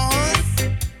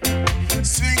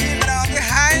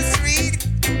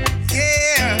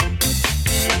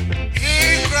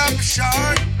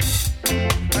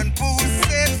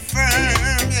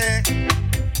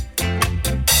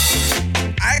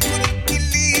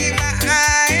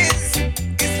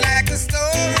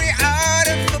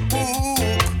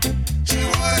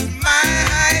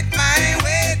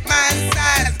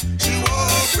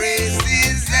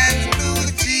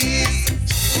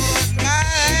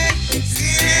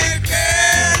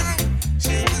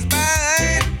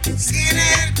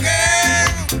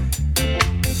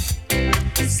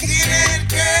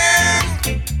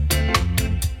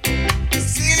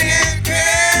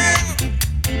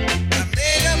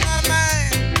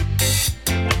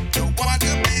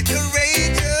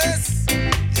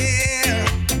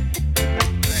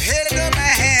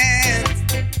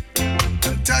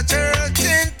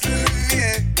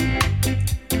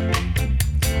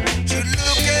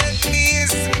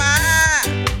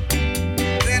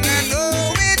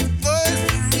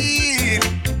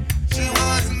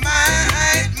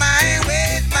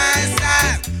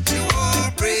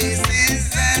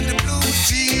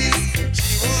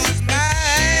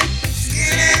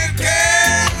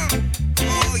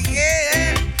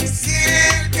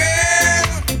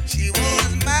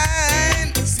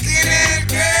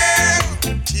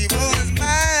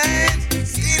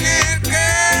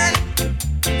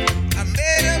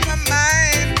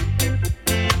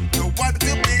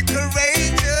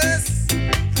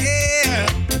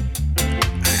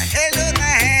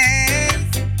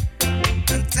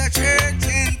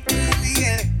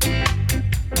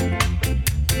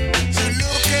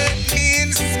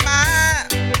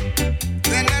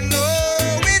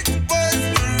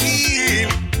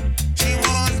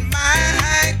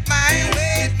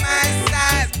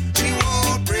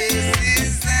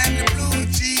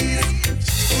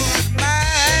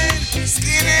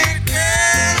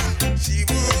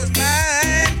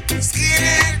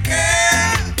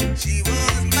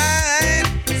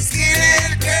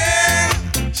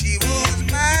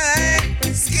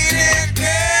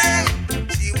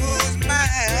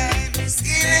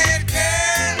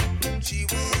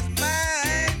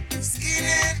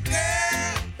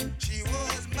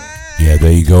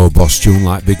go, boss tune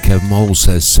like Big Kev Mole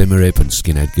says, Simmerip and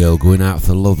Skinhead Girl, going out for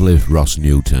the lovely Ross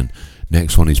Newton.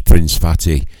 Next one is Prince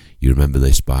Fatty. You remember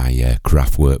this by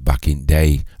Kraftwerk back in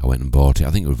day. I went and bought it.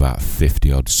 I think it was about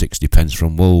 50 odd 60 pence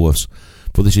from Woolworths.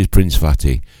 But this is Prince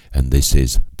Fatty, and this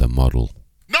is The Model.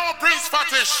 No, Prince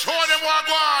Fatty, show them what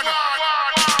go on.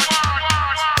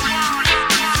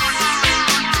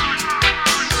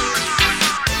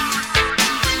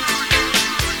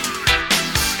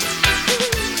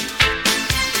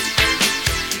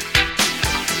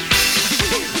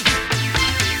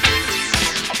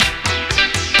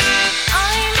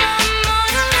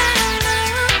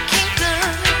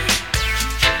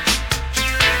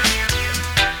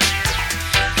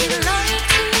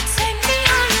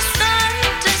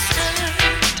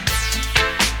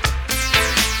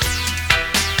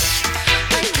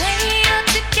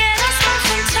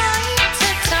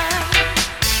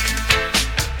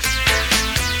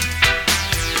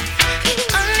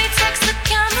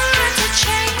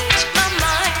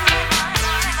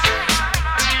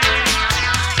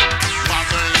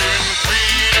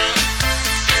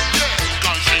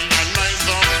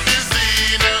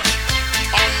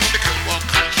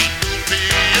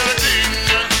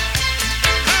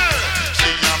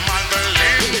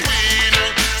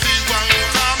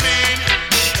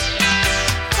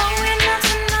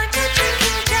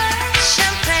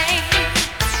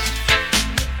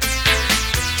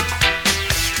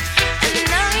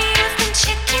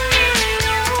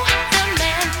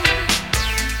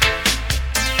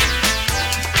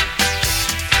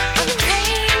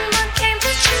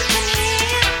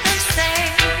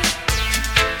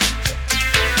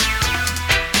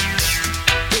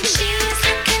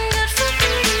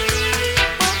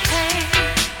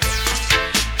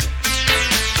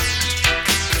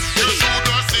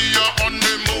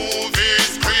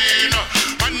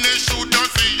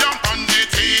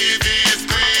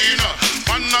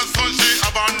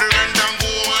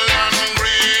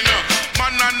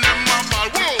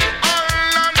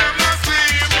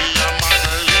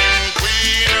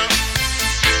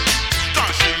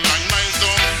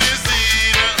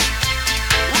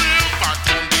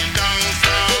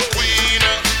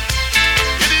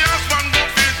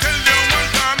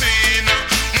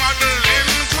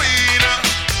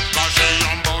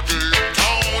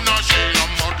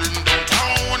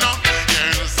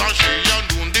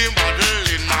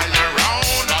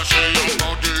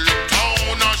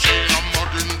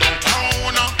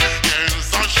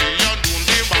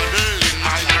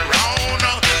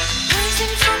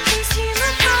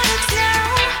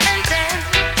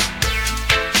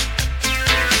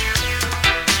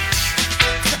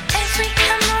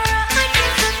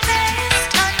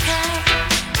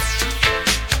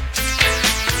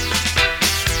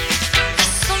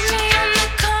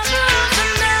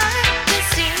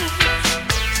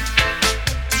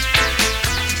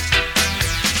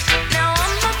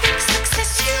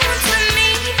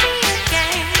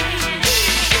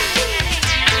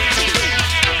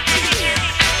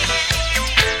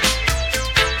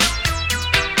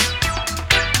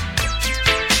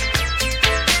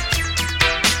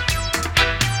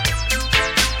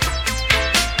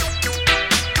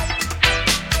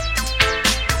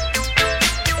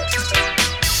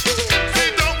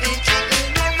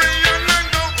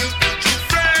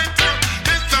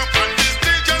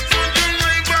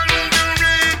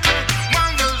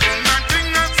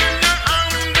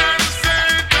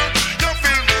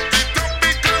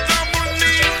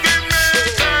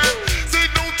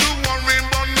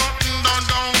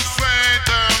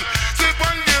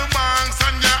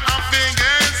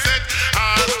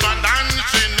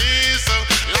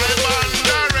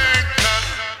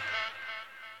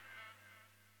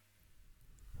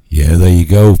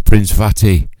 Go, Prince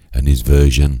Fatty and his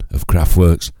version of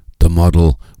Kraftwerk's The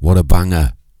Model. What a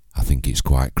banger. I think it's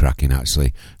quite cracking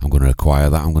actually. I'm going to acquire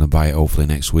that. I'm going to buy it hopefully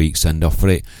next week, send off for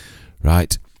it.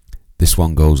 Right, this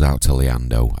one goes out to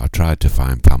Leando. I tried to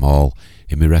find Pam Hall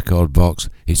in my record box.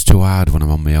 It's too hard when I'm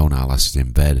on my own. I'll sit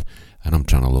in bed and I'm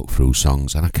trying to look through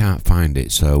songs and I can't find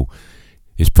it, so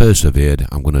he's persevered.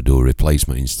 I'm going to do a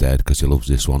replacement instead because he loves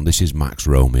this one. This is Max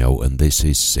Romeo and this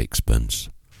is Sixpence.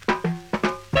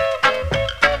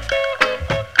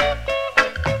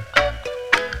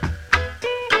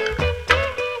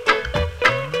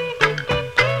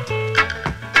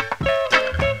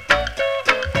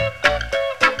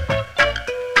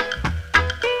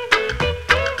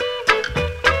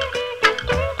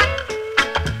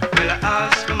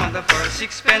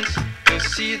 Sixpence to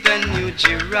see the new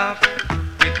giraffe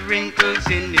with wrinkles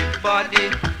in its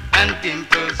body and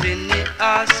dimples in its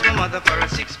ass. My mother for a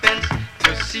sixpence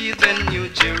to see the new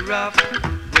giraffe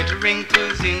with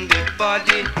wrinkles in the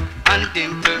body and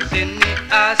dimples in the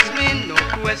ass. Me no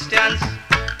questions,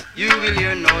 you will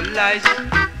hear no lies.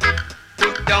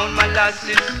 Put down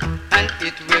molasses and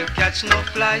it will catch no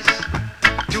flies.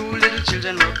 Two little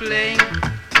children were playing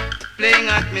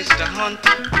at Mr. Hunt.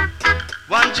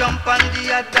 One jump on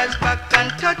the other's back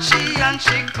and touchy and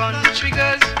she country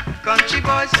girls, country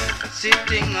boys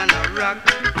sitting on a rock.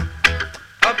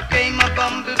 Up came a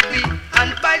bumblebee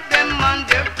and bite them on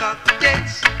their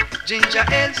cocktails. Ginger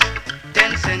ales,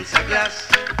 10 cents a glass.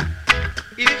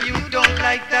 If you don't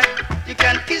like that, you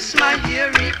can kiss my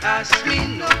ear. Ask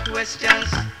me no questions,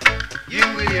 you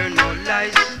will hear no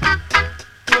lies.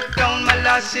 Put down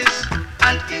molasses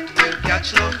and it will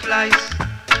catch no flies.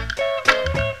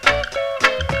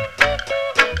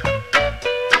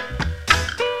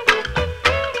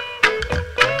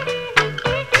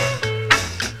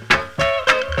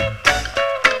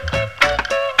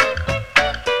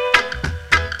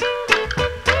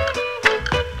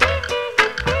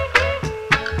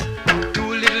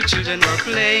 Children were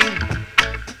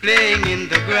playing in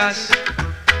the grass.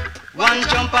 One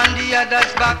jump on the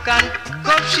other's back and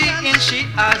cup she in. She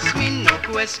asked me no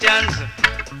questions,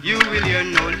 you will hear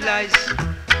no lies.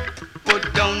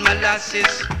 Put down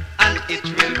molasses and it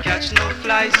will catch no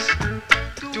flies.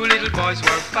 Two little boys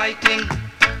were fighting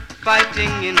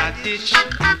in a ditch.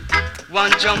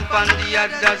 One jump on the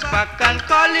other's back and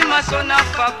call him a son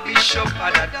of a bishop.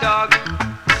 Had a dog,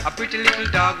 a pretty little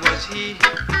dog was he.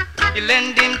 He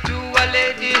lent him to a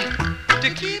lady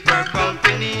to keep her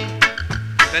company.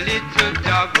 The little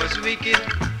dog was wicked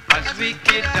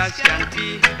as can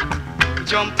be.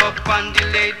 Jump up on the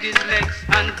lady's legs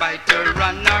and bite her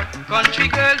on her. Country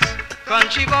girls,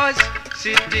 country boys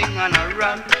sitting on a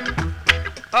rock.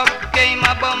 Up came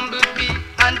a bumblebee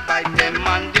and bite them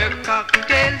on their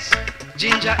cocktails.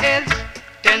 Ginger ales,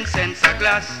 10 cents a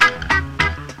glass.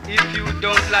 If you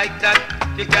don't like that,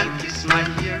 you can kiss my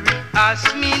ear.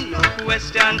 Ask me no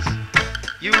questions,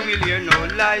 you will hear no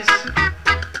lies.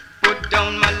 Put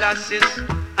down molasses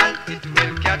and it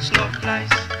will catch no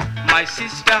flies. My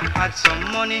sister had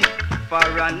some money for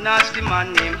a nasty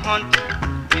man named Hunt.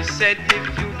 He said,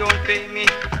 if you don't pay me,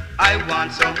 I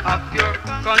want some of your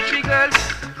country girls,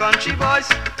 country boys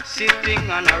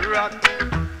sitting on a rock.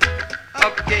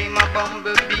 Up came a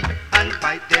bumblebee and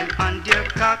bite them on their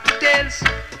cocktails.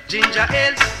 Ginger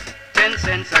ales, 10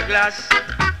 cents a glass.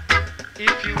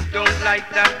 If you don't like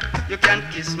that, you can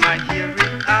kiss my ear.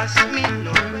 Ask me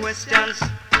no questions,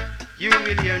 you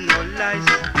will hear no lies.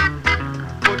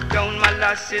 Put down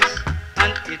molasses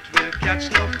and it will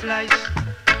catch no flies.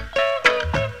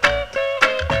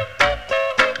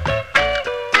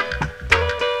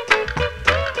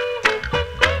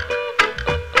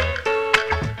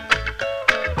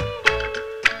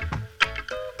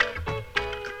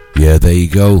 Yeah, there you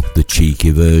go, the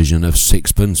cheeky version of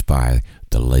Sixpence by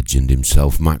the legend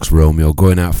himself, Max Romeo,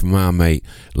 going out for my mate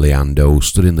Leando,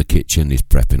 stood in the kitchen, he's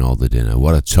prepping all the dinner.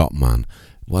 What a top man,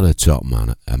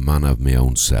 a man of my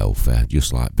own self,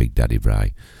 just like Big Daddy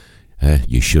Bry.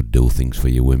 You should do things for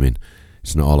your women.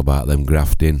 It's not all about them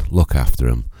grafting, look after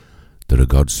them. They're a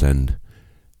godsend,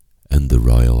 and the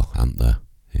royal, aren't they?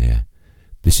 Yeah.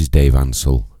 This is Dave and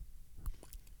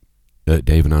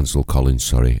Ansel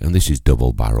Collins, and this is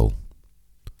Double Barrel.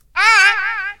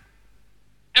 I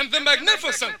am the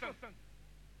magnificent.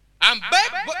 I'm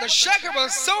back, but the shaker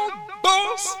was so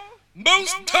boss,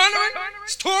 most thundering,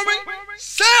 storming,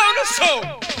 sound of soul.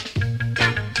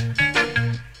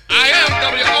 I am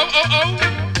WOOO,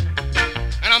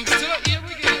 and I'm still here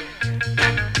again.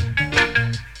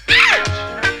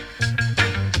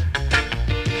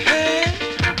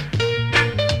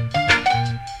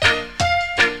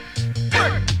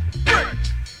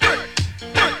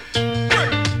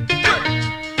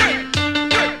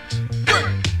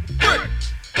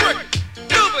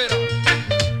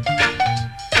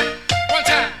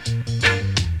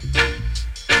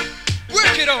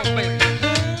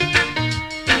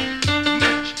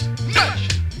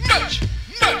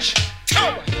 Much.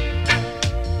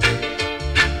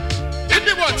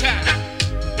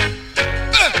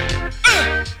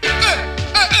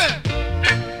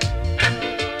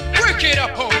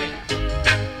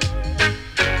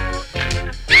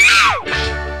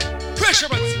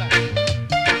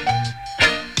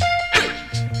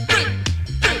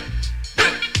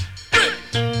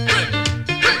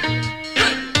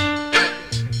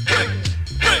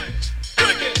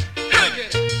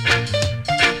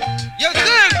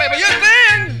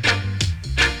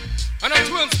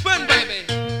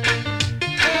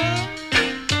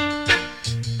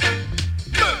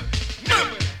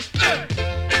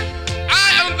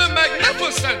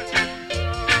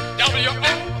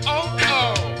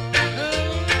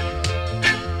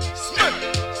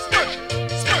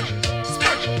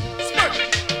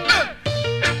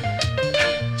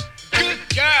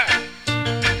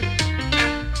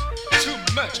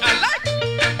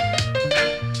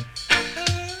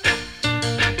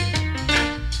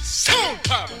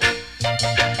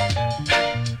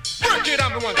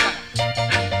 one time.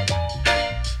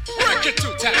 Work it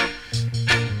 2 times.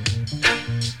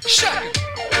 Shake it.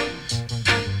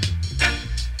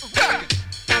 Rock it.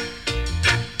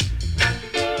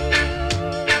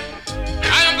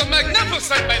 I am the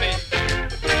magnificent baby.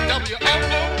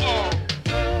 W-O-O-O.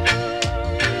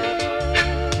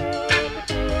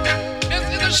 This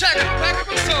is a shack of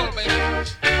a soul, baby.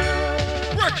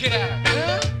 Work it out.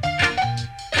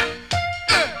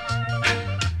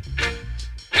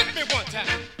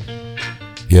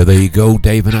 Yeah, there you go,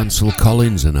 Dave and Ansel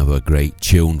Collins, another great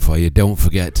tune for you. Don't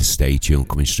forget to stay tuned.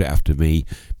 Coming straight after me,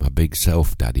 my big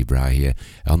self, Daddy Bry here.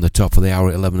 On the top of the hour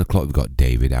at 11 o'clock, we've got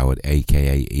David Howard,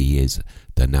 a.k.a. he is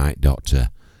the Night Doctor.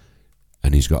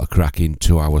 And he's got a cracking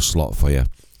 2-hour slot for you.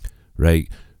 Right,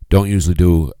 don't usually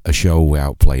do a show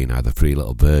without playing either Three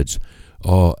Little Birds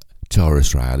or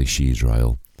Taurus Riley, She's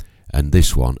Royal. And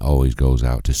this one always goes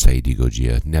out to Sadie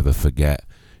Goodyear. Never forget,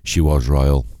 she was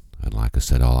royal. And like I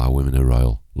said, all our women are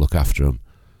royal. Look after them.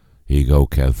 Here you go,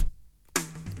 Kev.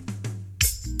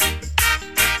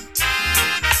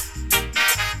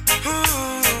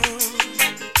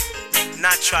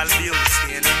 Natural beauty,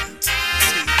 you know.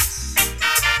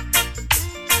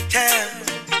 Yeah.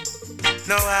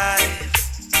 No,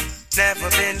 I've never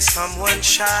been someone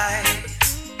shy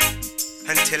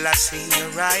until I seen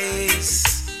your eyes.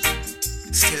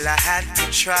 Still I had to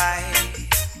try.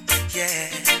 Yeah.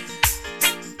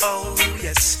 Oh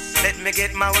yes, let me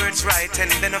get my words right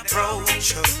and then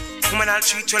approach you. Woman, I'll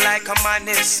treat you like a man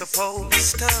is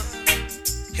supposed to.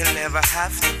 You'll never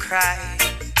have to cry.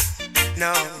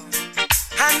 No,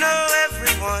 I know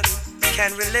everyone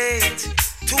can relate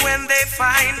to when they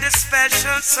find a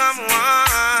special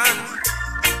someone.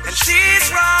 And she's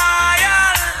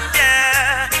royal,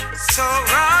 yeah, so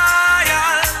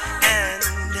royal. And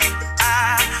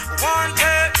I want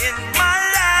her in my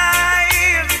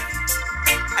life.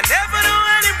 I never knew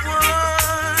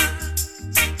anyone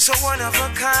so one of a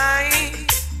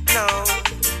kind. No,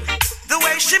 the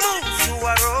way she moves to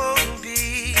her own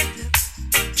beat,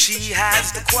 she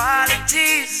has the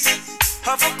qualities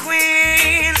of a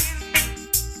queen.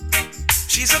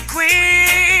 She's a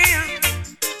queen.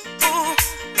 Ooh,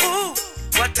 ooh,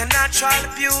 what a natural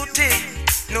beauty.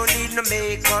 No need no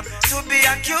makeup to be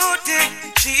a cutie.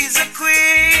 She's a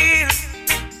queen.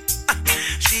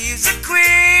 She's a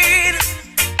queen.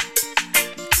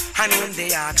 And when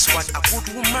they ask what a good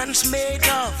woman's made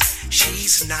of,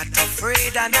 she's not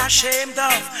afraid and ashamed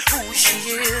of who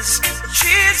she is.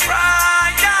 She's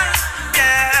royal,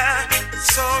 yeah,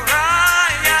 so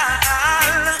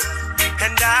royal.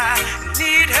 And I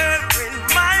need her in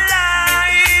my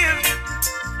life.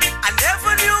 I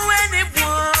never knew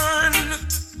anyone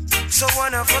so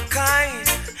one of a kind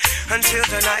until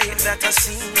the night that I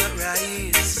seen her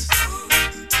eyes.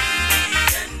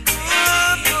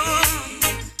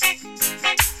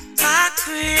 My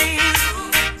queen,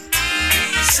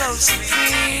 so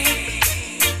supreme.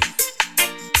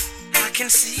 I can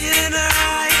see it in her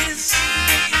eyes,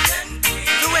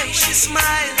 the way she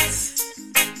smiles.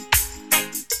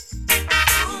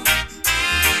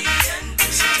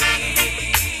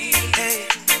 Hey,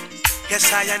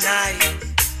 yes, I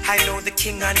know the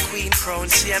king and queen crown,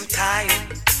 same time.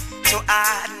 So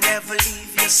I'd never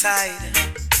leave your side.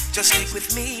 Just stick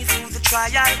with me through the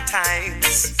trial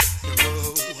times.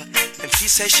 Oh, and she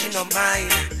says she no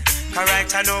mind.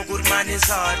 Correct, I know good man is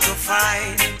hard to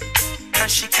find. And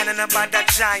she can't about that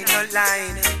giant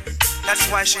line. That's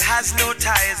why she has no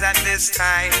ties at this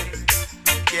time.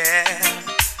 Yeah,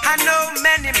 I know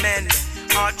many men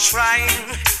are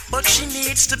trying, but she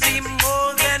needs to be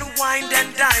more than wine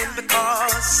and dine,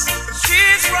 because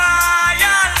she's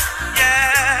royal,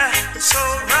 yeah, so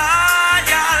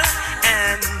royal.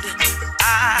 And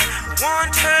I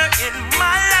want her in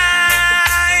my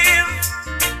life.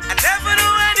 I never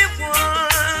knew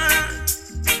anyone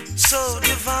so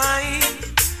divine.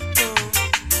 No.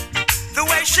 The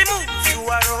way she moves to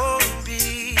her own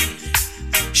beat,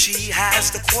 she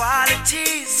has the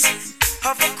qualities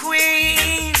of a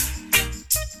queen,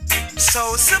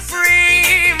 so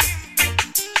supreme.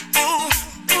 Ooh,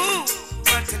 ooh,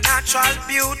 what a natural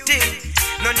beauty.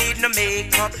 No need no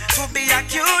makeup to be a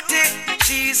cutie.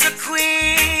 She's a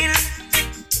queen,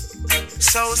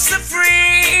 so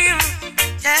supreme,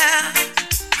 yeah.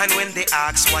 And when they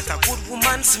ask what a good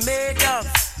woman's made of,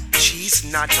 she's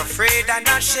not afraid and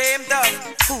ashamed of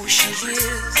who she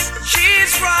is.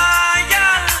 She's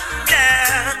royal,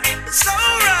 yeah, so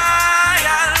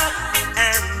royal.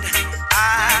 And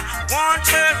I want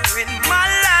her in my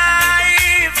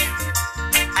life.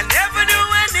 I never knew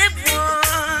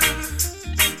anyone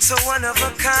so one of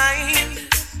a kind.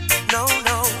 No,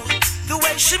 no, the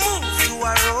way she moves to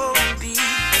her own beat,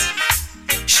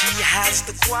 She has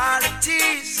the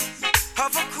qualities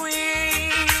of a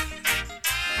queen,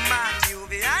 my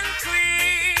Nubian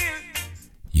queen.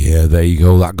 Yeah, there you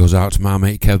go. That goes out to my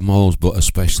mate Kev Moles, but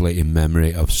especially in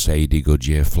memory of Sadie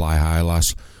Goodyear, Fly High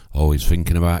Lass. Always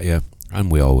thinking about you,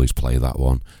 and we always play that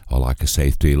one. Or like I say,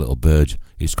 Three Little Birds.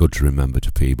 It's good to remember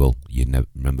to people. You never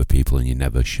remember people, and you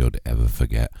never should ever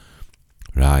forget.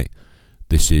 Right,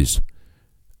 this is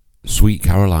Sweet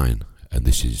Caroline, and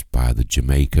this is by the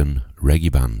Jamaican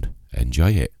reggae band.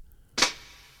 Enjoy it.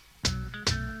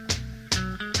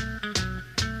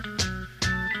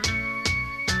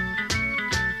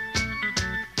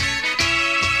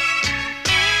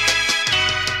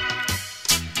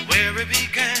 Where it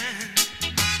began,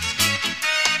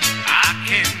 I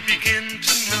can't begin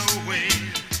to know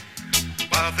it,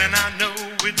 but then I know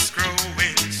it's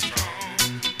growing strong.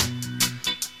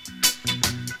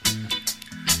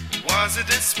 Was it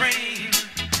a spring?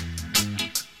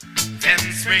 Then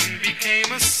spring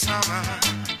became a summer.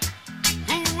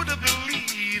 Who would have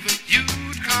believed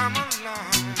you'd come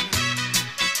along?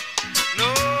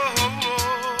 No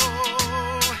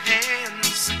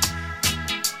hands,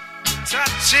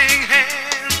 touching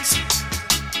hands,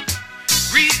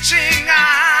 reaching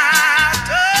out,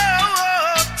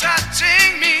 oh,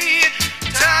 touching me,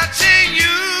 touching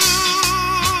you.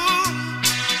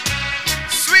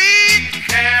 Sweet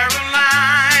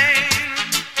Caroline,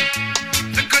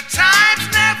 the good times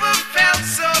never felt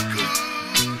so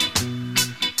good,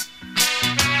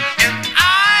 and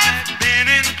I've been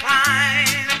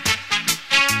inclined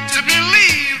to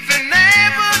believe they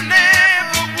never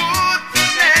would,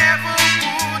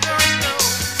 oh no.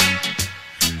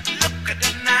 Look at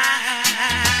the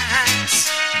nights,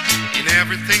 and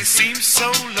everything seems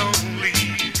so lonely.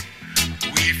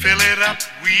 We fill it up,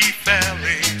 we fell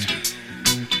into.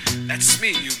 That's me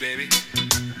and you, baby.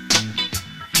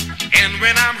 And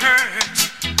when I'm hurt,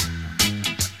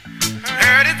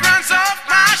 it runs off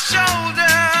my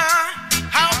shoulder.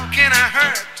 How can I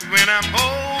hurt when I'm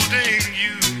holding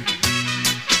you?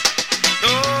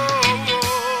 Oh,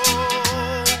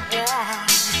 warm,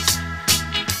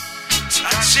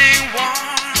 touching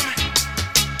warm,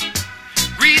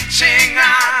 reaching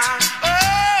out,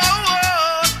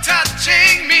 oh,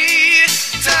 touching me,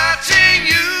 touching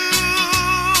you.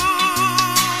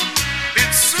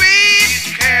 It's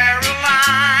Sweet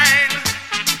Caroline,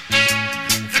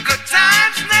 the good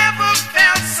times never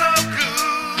felt so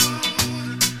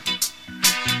good,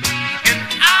 and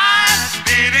I've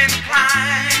been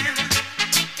inclined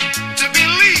to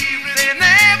believe they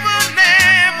never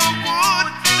would,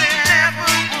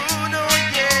 oh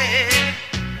yeah.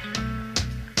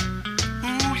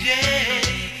 Ooh yeah,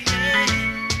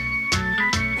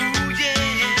 ooh yeah.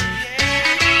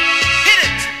 Hit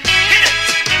it, hit it.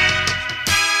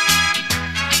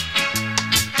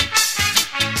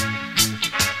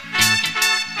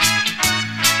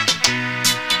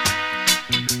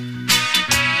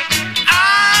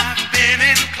 I've been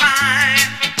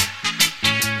inclined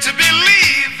to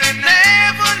believe they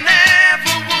never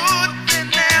would,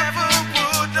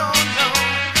 oh no.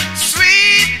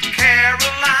 Sweet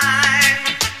Caroline,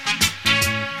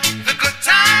 the good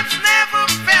times never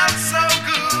felt so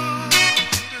good.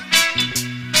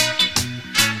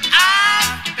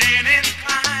 I've been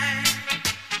inclined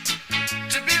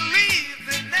to believe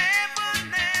they never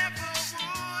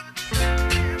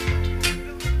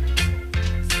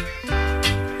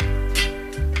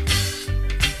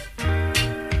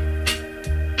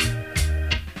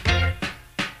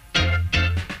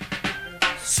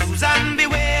Susan,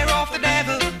 beware of the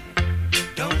devil.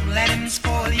 Don't let him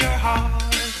spoil your heart.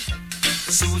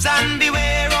 Susan,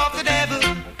 beware of the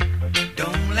devil.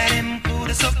 Don't let him put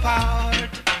us apart.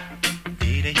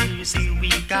 Did I hear you say we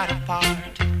got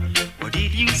apart? Or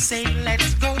did you say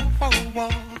let's go for a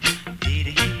walk? Did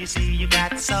I hear you say you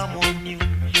got someone new?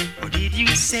 Or did you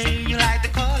say you like the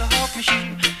color of my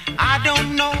shoe? I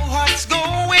don't know what's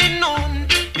going on.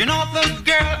 You're not the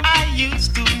girl I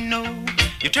used to know.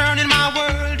 You're turning my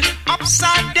world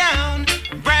upside down,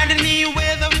 branding me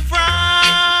with a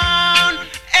frown.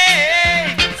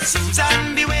 Hey,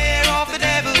 Susan, beware of the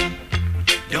devil.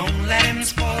 Don't let him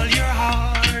spoil your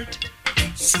heart.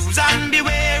 Susan,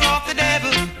 beware of the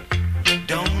devil.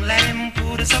 Don't let him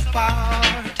put us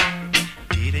apart.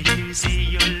 Did I hear you say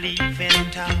you're leaving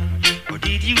town? Or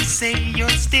did you say you're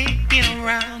sticking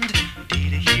around?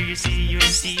 Did I hear you say you're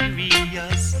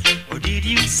serious? Or did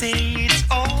you say it's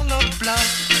all a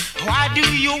bluff? Why do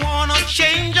you wanna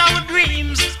change our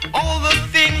dreams? All the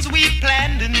things we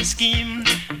planned and schemed.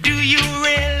 Do you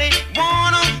really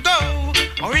wanna go?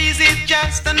 Or is it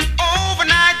just an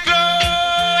overnight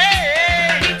glow?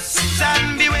 Hey,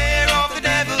 Susan, beware of the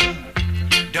devil.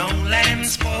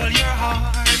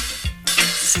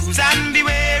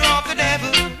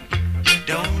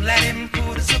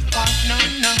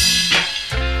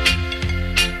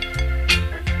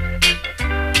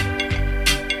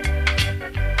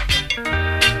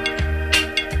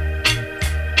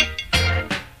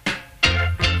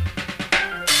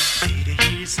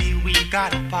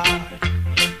 got apart?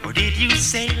 Or did you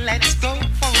say let's go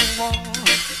for a walk?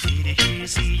 Did I hear you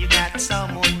say you got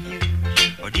someone new?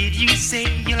 Or did you say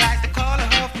you like the color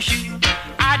of her shoe?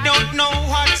 I don't know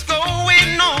what's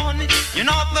going on. You're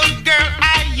not the girl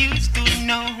I used to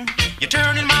know. You're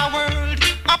turning my world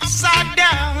upside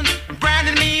down,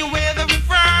 branding me with a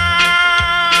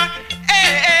frown.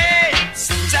 Hey, hey,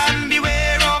 Susan,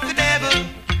 beware of the devil.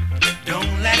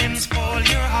 Don't let him spoil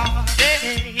your heart.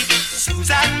 Hey,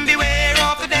 Susan, beware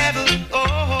of the devil.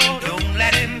 Oh, don't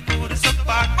let him put us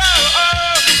apart. Oh,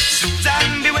 oh,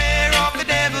 Susan, beware of the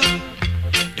devil.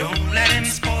 Don't let him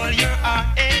spoil your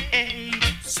heart. Hey, hey,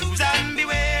 Susan,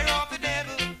 beware of the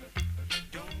devil.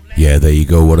 Yeah, there you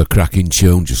go, what a cracking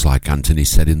tune, just like Anthony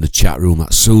said in the chat room.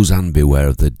 That's Suzanne Beware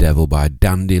of the Devil by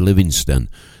Dandy Livingston.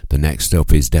 The next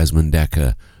up is Desmond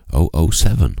Decker,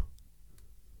 007.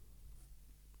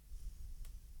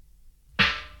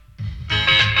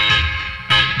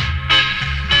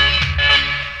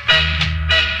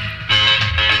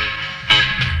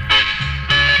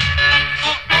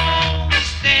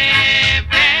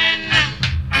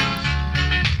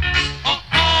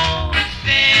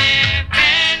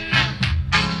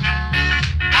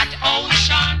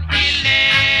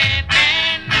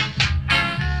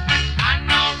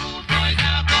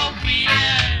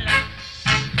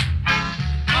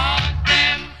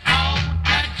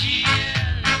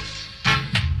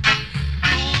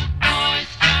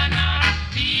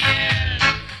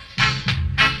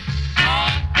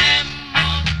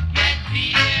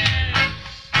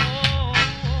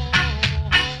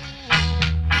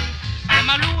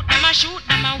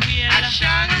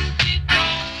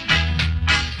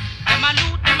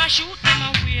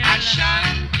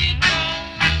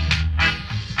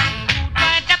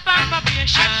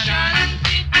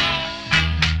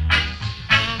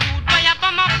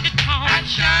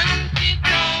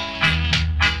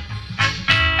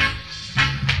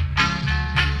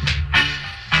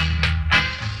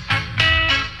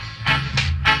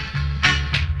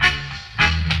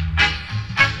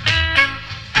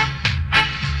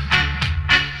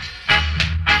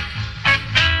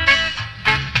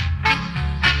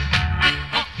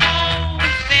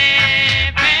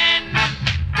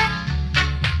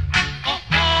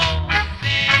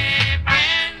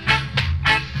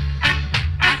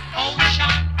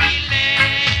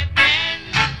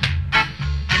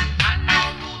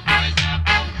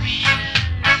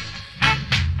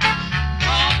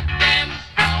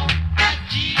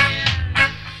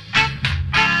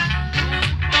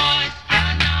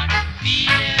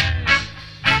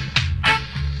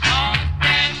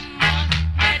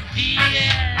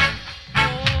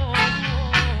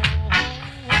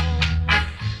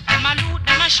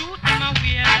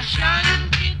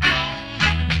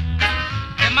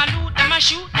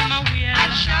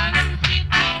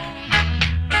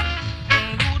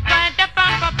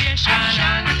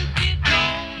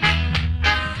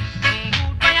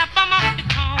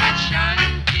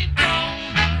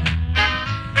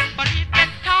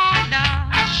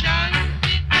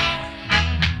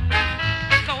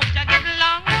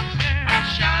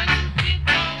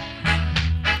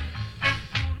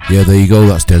 Yeah, there you go,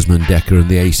 that's Desmond Decker and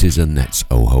the Aces, and that's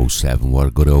 007. What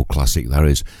a good old classic that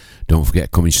is. Don't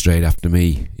forget, coming straight after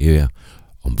me here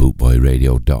on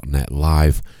bootboyradio.net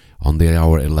live on the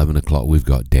hour at 11 o'clock, we've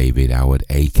got David Howard,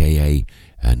 aka,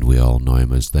 and we all know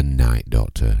him as the Night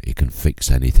Doctor. He can fix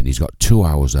anything. He's got 2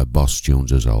 hours of boss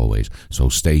tunes as always, so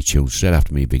stay tuned. Straight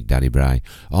after me, Big Daddy Bry,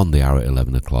 on the hour at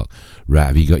 11 o'clock. Right,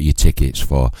 have you got your tickets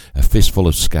for A Fistful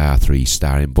of Scar 3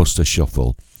 starring Buster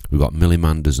Shuffle? We've got Millie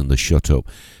Manders and the Shut Up,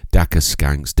 Dakka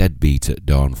Skanks, Deadbeat at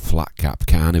Dawn, Flat Cap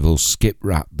Carnival, Skip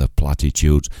Rat, The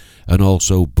Platitudes, and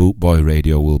also Bootboy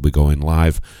Radio will be going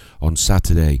live on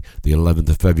Saturday, the 11th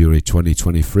of February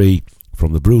 2023,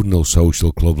 from the Brudenell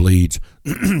Social Club Leeds,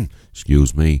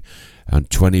 excuse me, and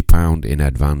 £20 in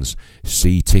advance,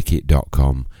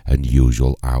 cticket.com and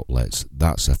usual outlets.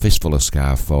 That's A Fistful of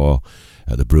Scar 4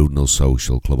 at the Brudenell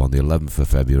Social Club on the 11th of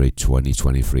February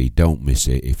 2023. Don't miss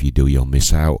it. If you do, you'll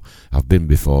miss out. I've been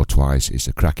before twice. It's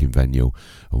a cracking venue.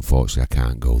 Unfortunately, I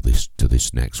can't go to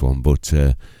this next one, but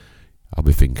I'll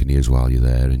be thinking of you as while you're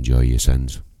there. Enjoy your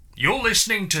sends. You're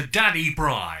listening to Daddy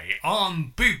Bry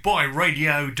on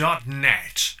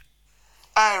bootboyradio.net.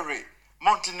 Irie,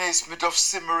 Montenay Smith of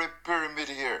Simmery Pyramid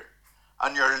here,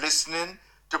 and you're listening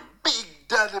to Big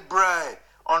Daddy Bry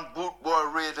on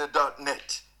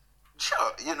bootboyradio.net.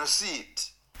 Sure, you know, see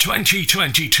it.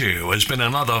 2022 has been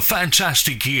another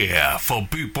fantastic year for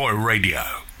Bootboy Radio,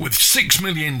 with 6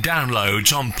 million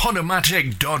downloads on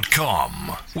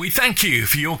Podomatic.com. We thank you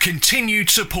for your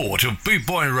continued support of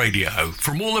Bootboy Radio.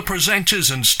 From all the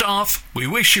presenters and staff, we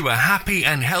wish you a happy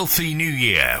and healthy new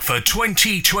year for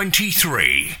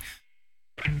 2023.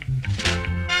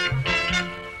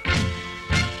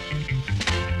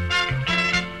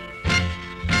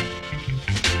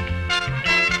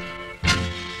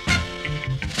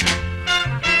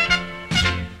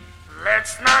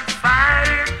 Let's not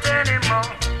fight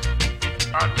anymore.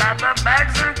 I'll pack the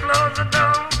bags and close the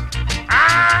door.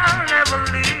 I'll never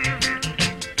leave you.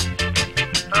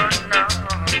 Oh no.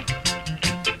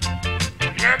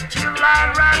 Yet you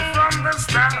lie right from the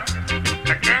start.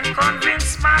 I can't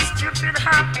convince my stupid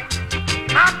heart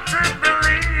not to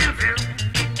believe you.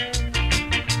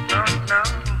 Oh no.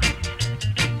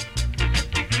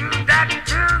 You got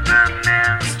too good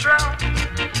men strong,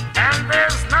 and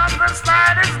there's not the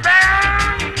slightest doubt.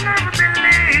 Never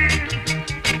believe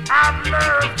I've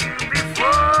loved you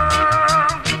before.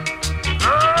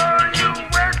 Oh, you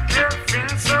work your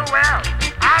things so well.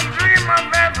 I dream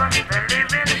of heaven, they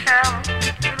live in hell.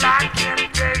 Till I can't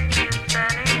take it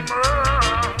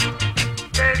anymore.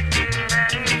 Take it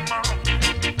anymore.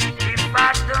 If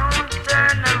I don't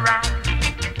turn around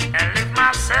and lift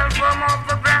myself from off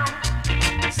the ground,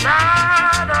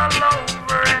 start all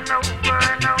over and over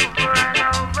and over and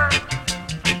over.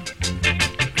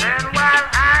 Then while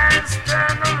eyes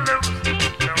turn loose,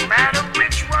 no matter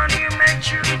which one you may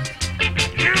choose,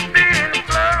 you be in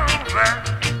clover,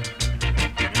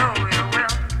 you know you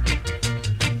will.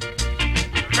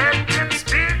 Let him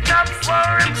speak up for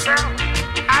himself.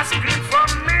 I speak for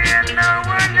me and no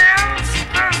one else,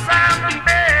 'cause I'm a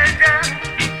beggar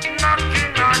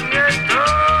knocking on your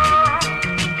door.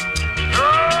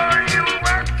 Oh, you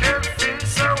work your things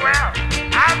so well.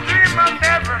 I dream of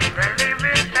heaven, they live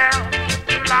in hell.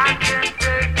 Till I can't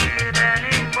take it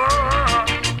anymore.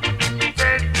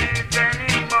 Take it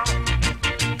anymore.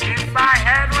 If I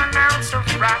had 1 ounce of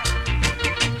pride,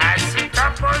 I'd sit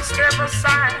up or step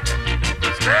aside.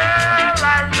 'Cause girl,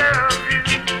 I love you.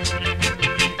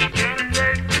 Can't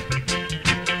take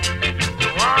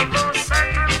all those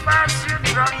sacrifices you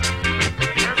done.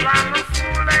 'Cause I'm a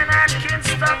fool and I can't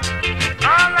stop.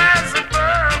 All eyes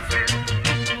above you.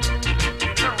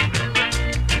 You know the way.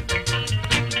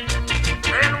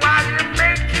 Then while you're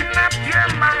making up your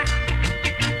mind,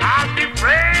 I'll be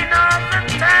praying all the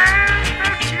time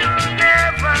that you'll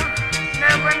never,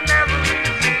 never, never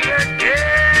leave me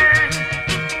again.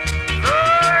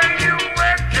 Oh, you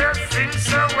work your things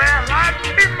so well. I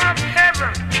dream of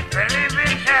heaven, they live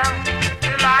in hell.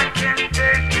 Till I can't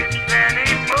take it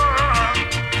anymore.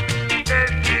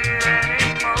 Take it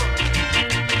anymore.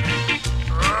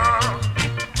 Oh,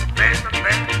 baby,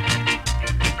 baby,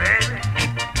 baby,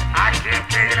 I can't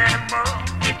take it anymore.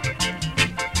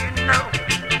 You know.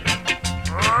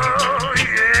 Oh,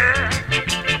 yeah.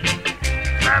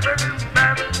 Baby,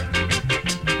 baby,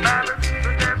 baby,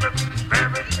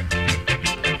 baby,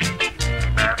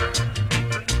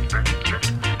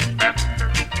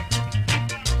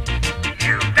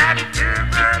 you got too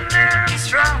good and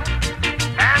strong,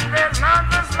 and there's not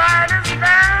the slightest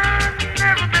doubt.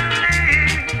 Never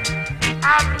believe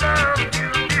I've loved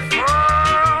you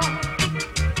before.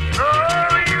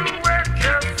 Oh, you work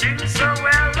your things so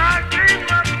well. I dream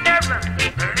of heaven,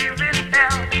 live in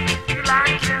hell. Till I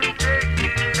can't take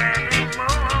it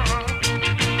anymore.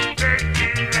 Take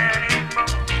it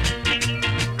anymore.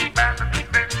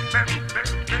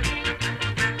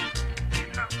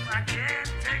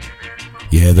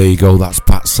 Yeah, there you go, that's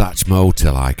Pat Satchmo,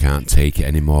 Till I Can't Take It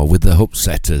Anymore, with the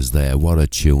Upsetters there. What a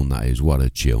tune that is, what a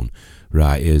tune.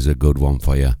 Right, here's a good one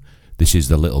for you. This is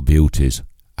the Little Beauties,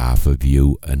 Half of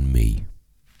You and Me.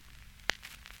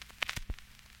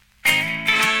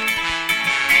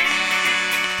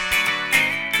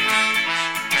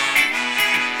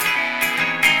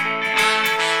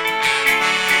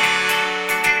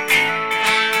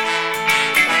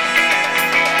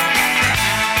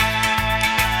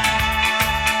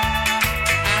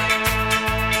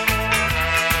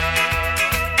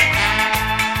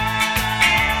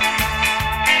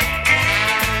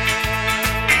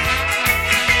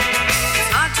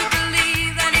 Hard to believe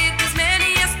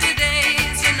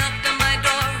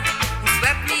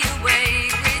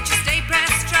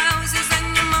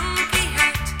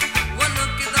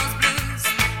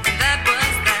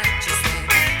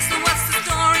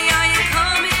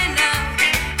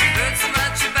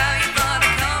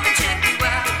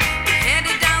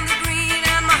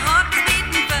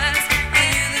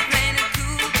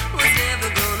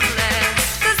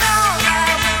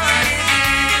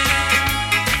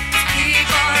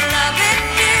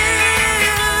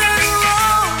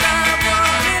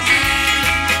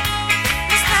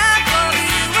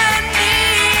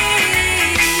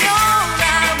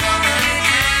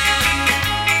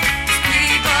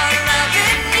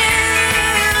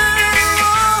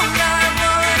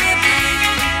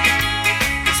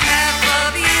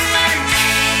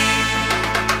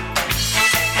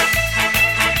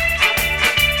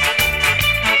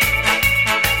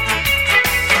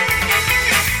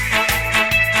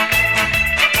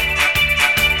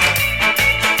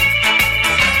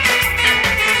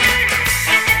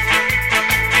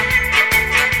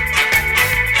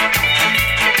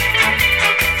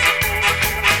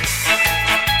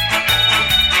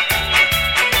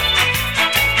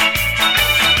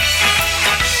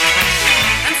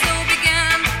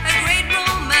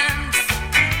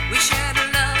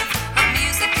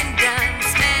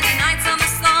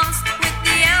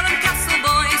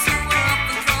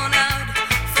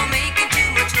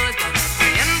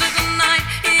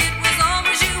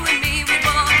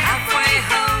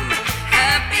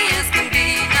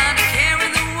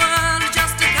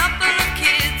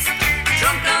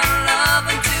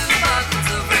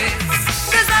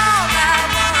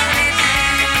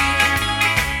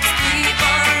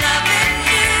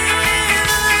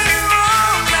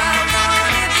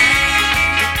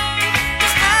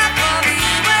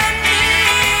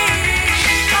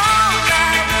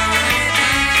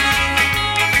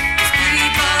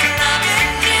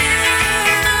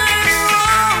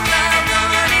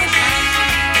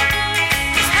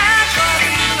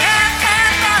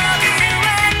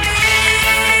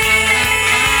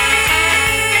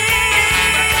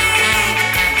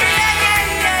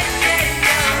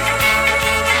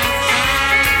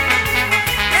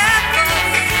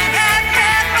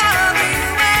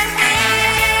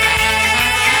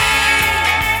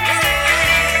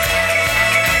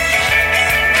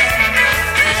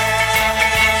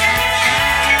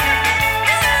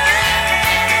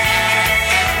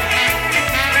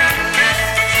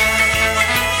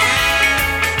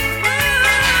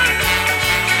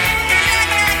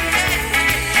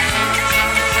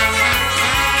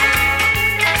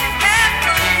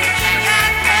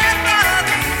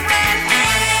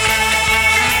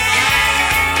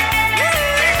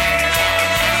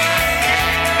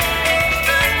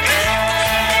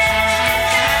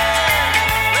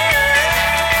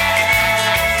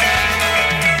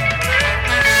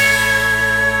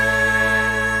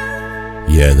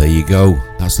Yeah, there you go.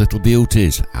 That's Little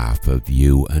Beauties, Half of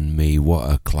You and Me.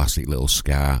 What a classic little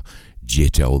ska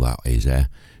jitto that is, eh?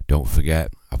 Don't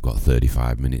forget, I've got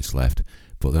 35 minutes left,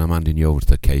 but then I'm handing you over to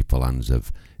the capable hands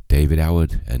of David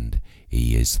Howard, and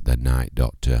he is the Night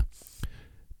Doctor.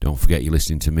 Don't forget you're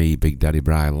listening to me, Big Daddy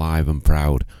Bry, live and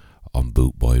proud on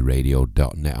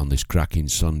bootboyradio.net on this cracking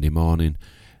Sunday morning,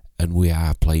 and we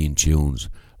are playing tunes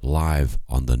live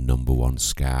on the #1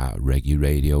 ska reggae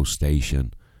radio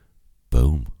station.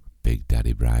 Boom, Big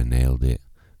Daddy Bry nailed it.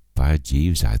 By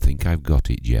Jeeves, I think I've got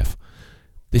it, Jeff.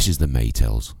 This is the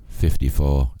Maytals.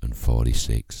 54 and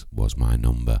 46 was my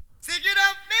number. Stick it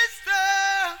up, mister.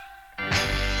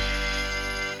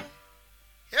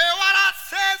 Hear what I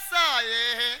said, sir,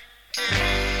 yeah.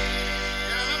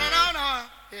 No,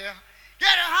 yeah.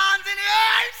 Get your hands in the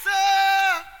air, sir.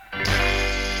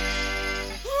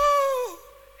 Woo,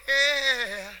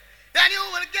 yeah. Then you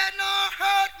will get no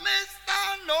hurt, mister.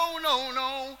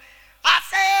 No. I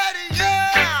said,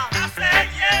 yeah. I said,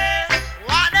 yeah.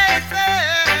 What they say.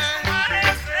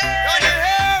 Don't you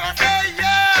hear? I say,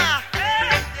 yeah.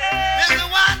 This is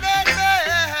what they say.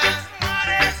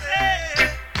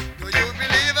 Do you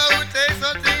believe I would take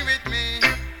something with me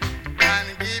and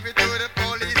give it to the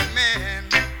policeman?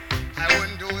 I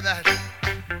wouldn't do that.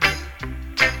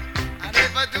 And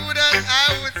if I do that,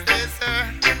 I would say,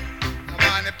 sir, I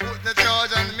want to put the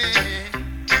charge on me.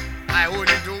 I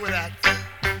wouldn't do that.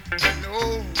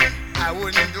 No, I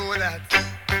wouldn't do that.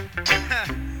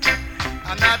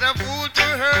 I'm not a fool to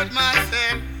hurt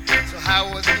myself, so I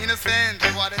was innocent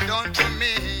of what they done to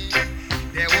me.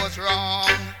 They was wrong.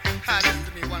 Listen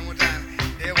to me one more time.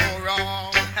 They were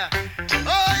wrong.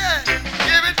 Oh yeah,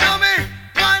 give it to me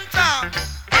 1 time.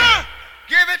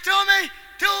 Give it to me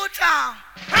 2 times.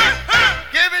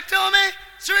 Give it to me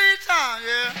 3 times.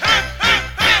 Yeah.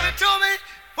 Give it to me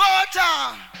 4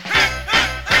 times.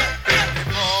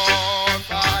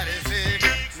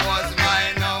 46 was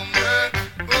my number.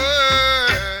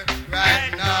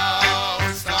 Right now,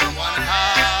 someone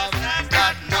has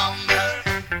that number.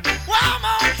 One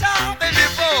more time, baby.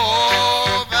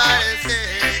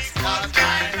 46 was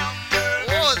my number.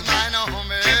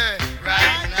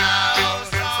 Right now,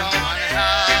 someone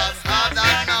has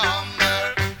that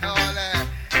number.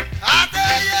 I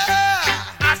say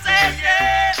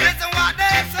yeah. Listen what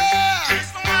they say.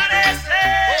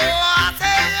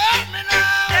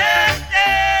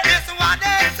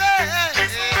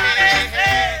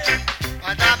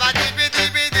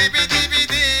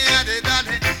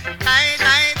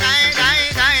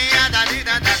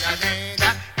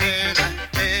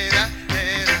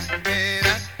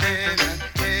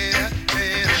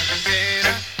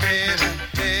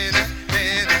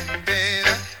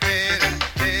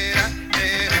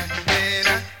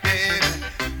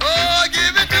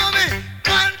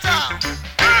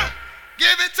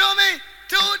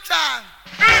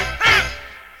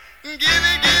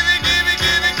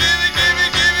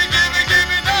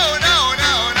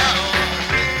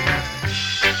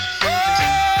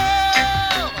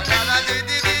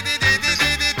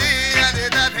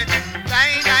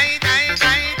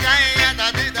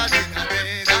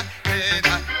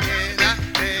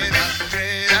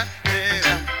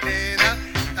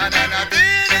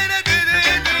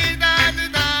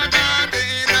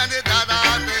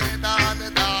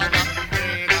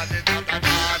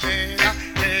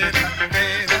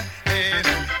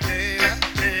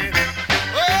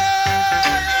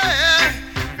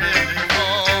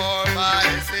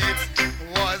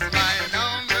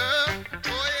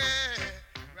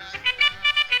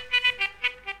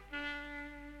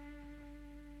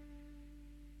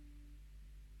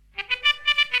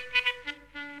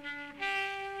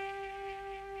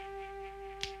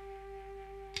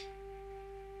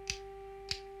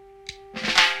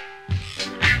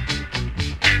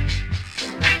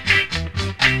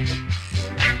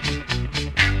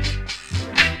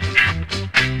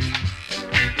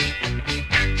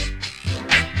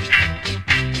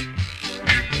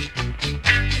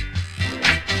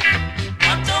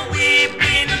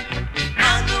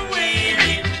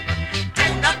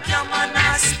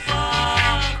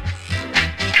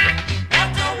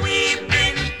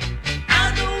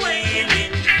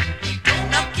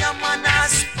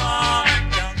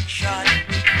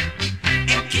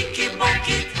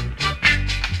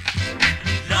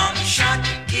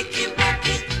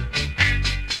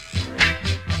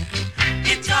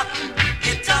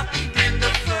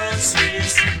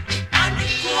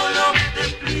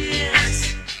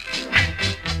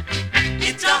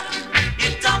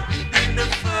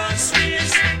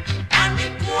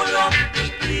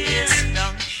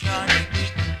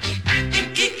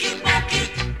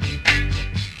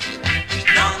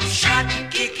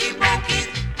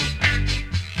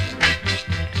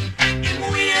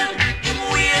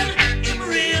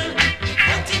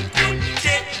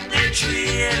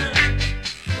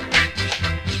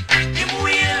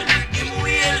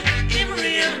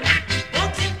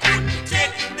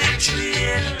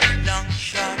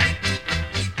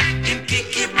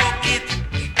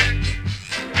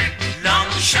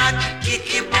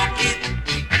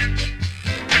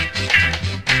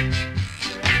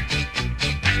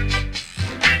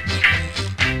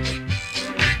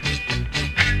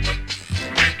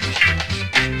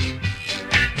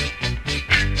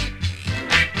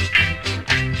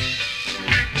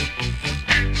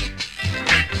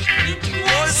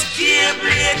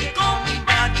 break,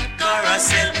 combat,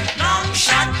 carousel, long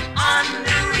shot on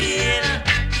the rail.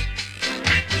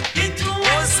 It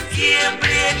was gear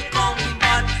break,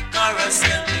 combat,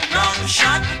 carousel, long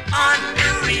shot on the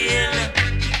rail.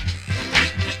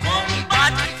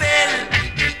 Combat fell,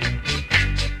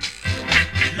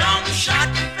 long shot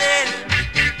fell.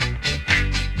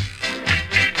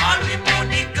 All we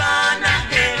money gonna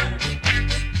hell.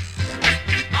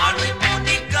 All we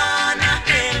money gonna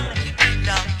hell.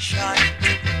 Long shot,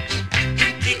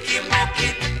 kicky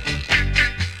bucket.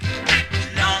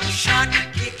 Long shot,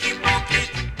 kicky bucket.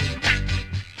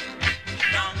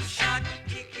 Long shot,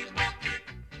 kicky bucket.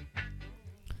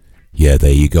 Yeah,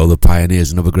 there you go, The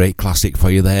Pioneers, another great classic for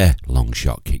you there. Long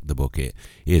Shot, Kick the Bucket.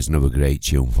 Here's another great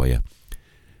tune for you.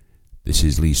 This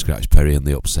is Lee Scratch Perry and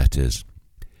the Upsetters,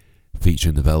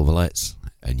 featuring the Velvelettes,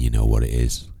 and you know what it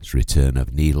is. It's Return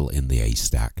of Needle in the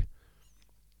Haystack.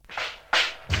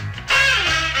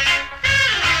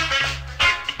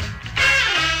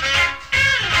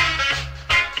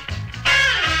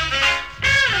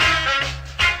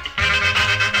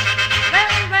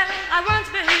 Well, I once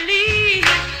believed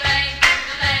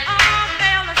all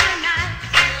fellas are nice.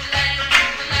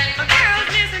 But girls,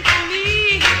 listen to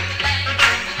me.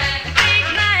 Take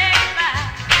my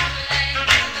advice.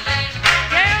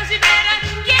 Girls, you better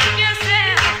get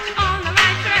yourself on the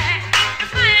right track.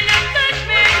 Find a good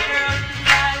man, girl.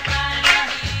 What I say,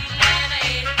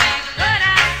 girl. What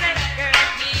I say, girl.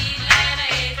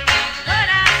 What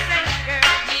I say, girl.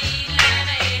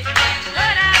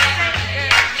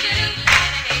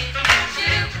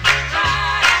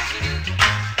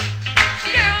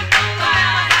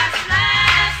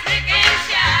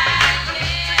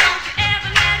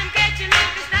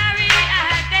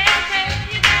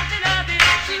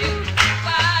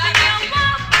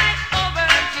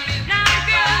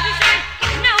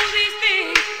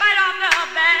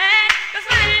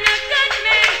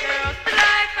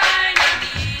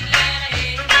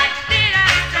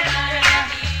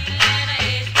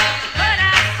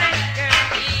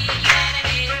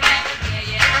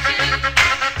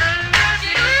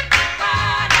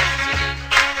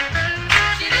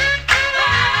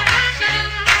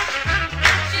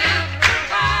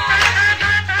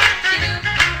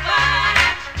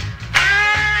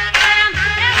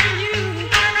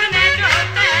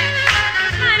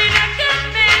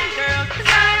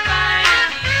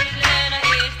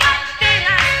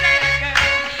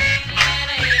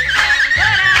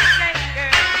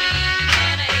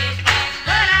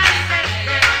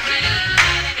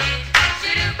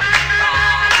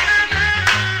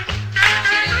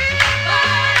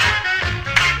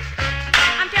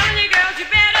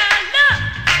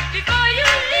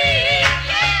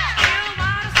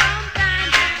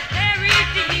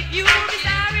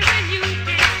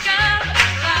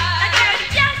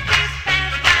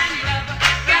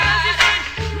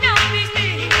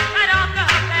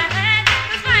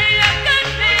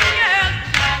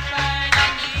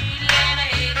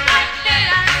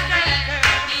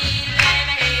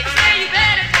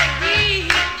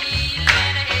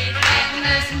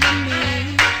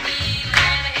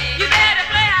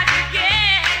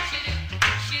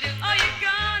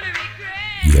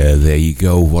 Yeah, there you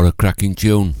go. What a cracking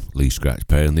tune. Lee Scratch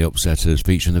Perry and the Upsetters,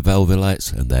 featuring the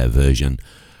Velvelettes and their version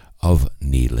of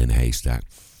Needle in a Haystack.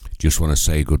 Just want to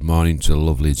say good morning to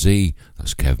lovely Z.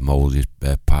 That's Kev Moles'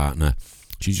 partner.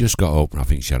 She's just got up and I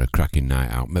think she had a cracking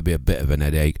night out. Maybe a bit of an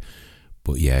headache.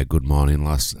 But yeah, good morning,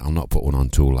 lass. I'll not put one on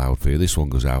too loud for you. This one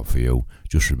goes out for you.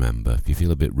 Just remember, if you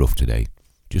feel a bit rough today,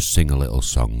 just sing a little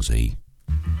song, Z.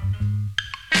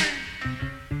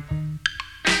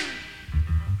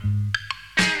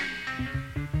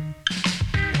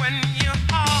 When your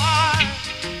heart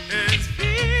is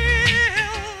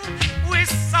filled with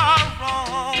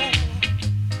sorrow,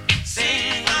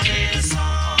 sing a little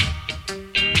song.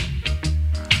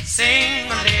 Sing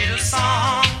a little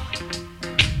song.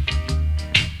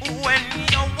 When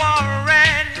you're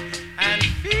worried and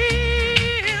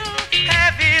feel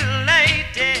heavy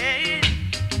laden,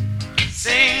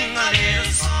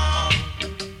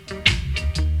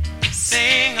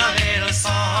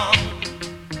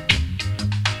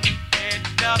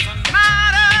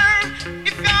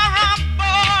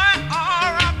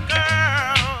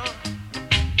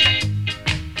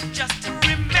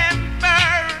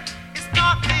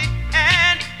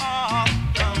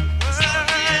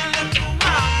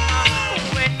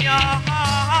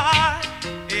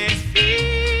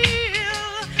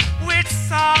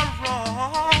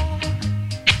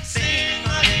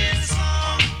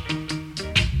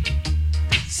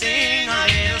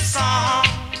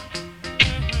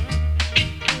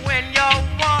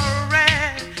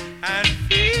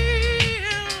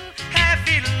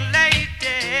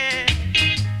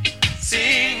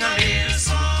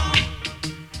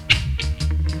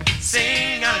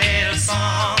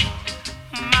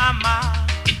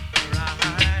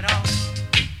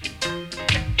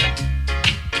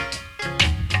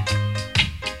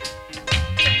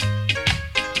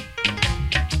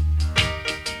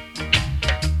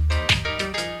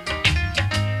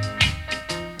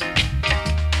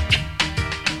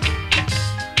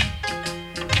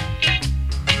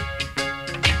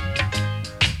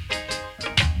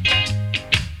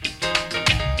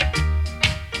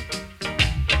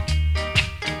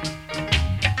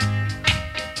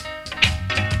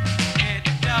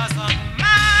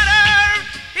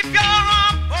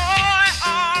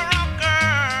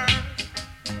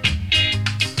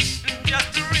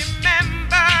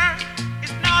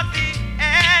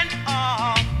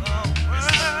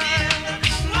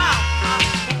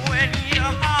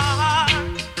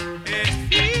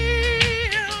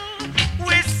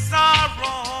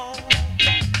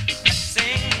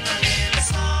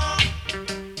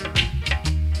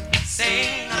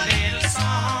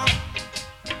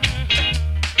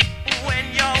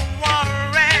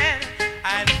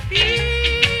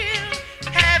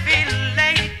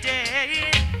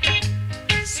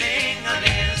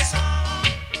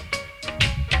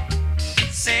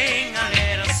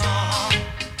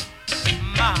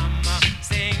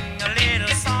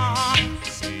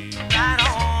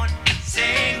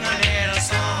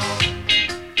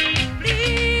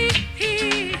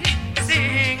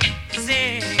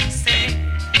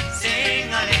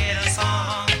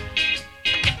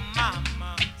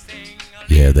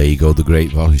 Yeah, there you go, the great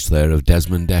voice there of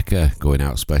Desmond Decker, going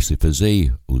out especially for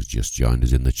Z, who's just joined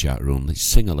us in the chat room. Let's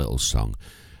sing a little song,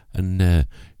 and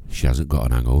she hasn't got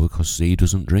an hangover because Z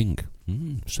doesn't drink.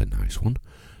 It's a nice one.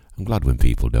 I'm glad when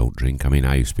people don't drink. I mean,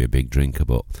 I used to be a big drinker,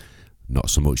 but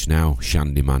not so much now.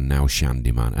 Shandy man now,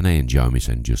 shandy man, and I enjoy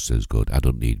myself just as good. I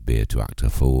don't need beer to act a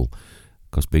fool,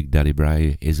 because Big Daddy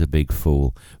Bry is a big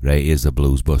fool. Right, here's the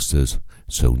Blues Busters,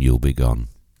 Soon You'll Be Gone.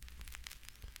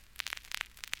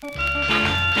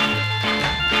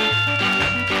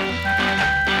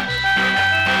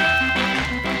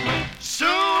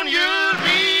 Soon you'll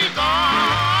be gone,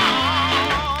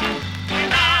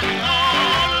 and I'll be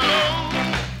all alone.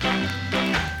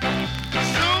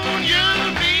 Soon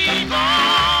you'll be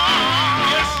gone,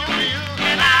 yes you will,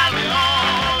 and I'll be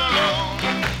all alone.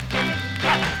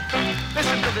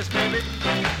 Listen to this, baby.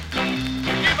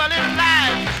 Give a little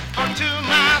life unto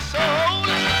my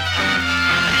soul.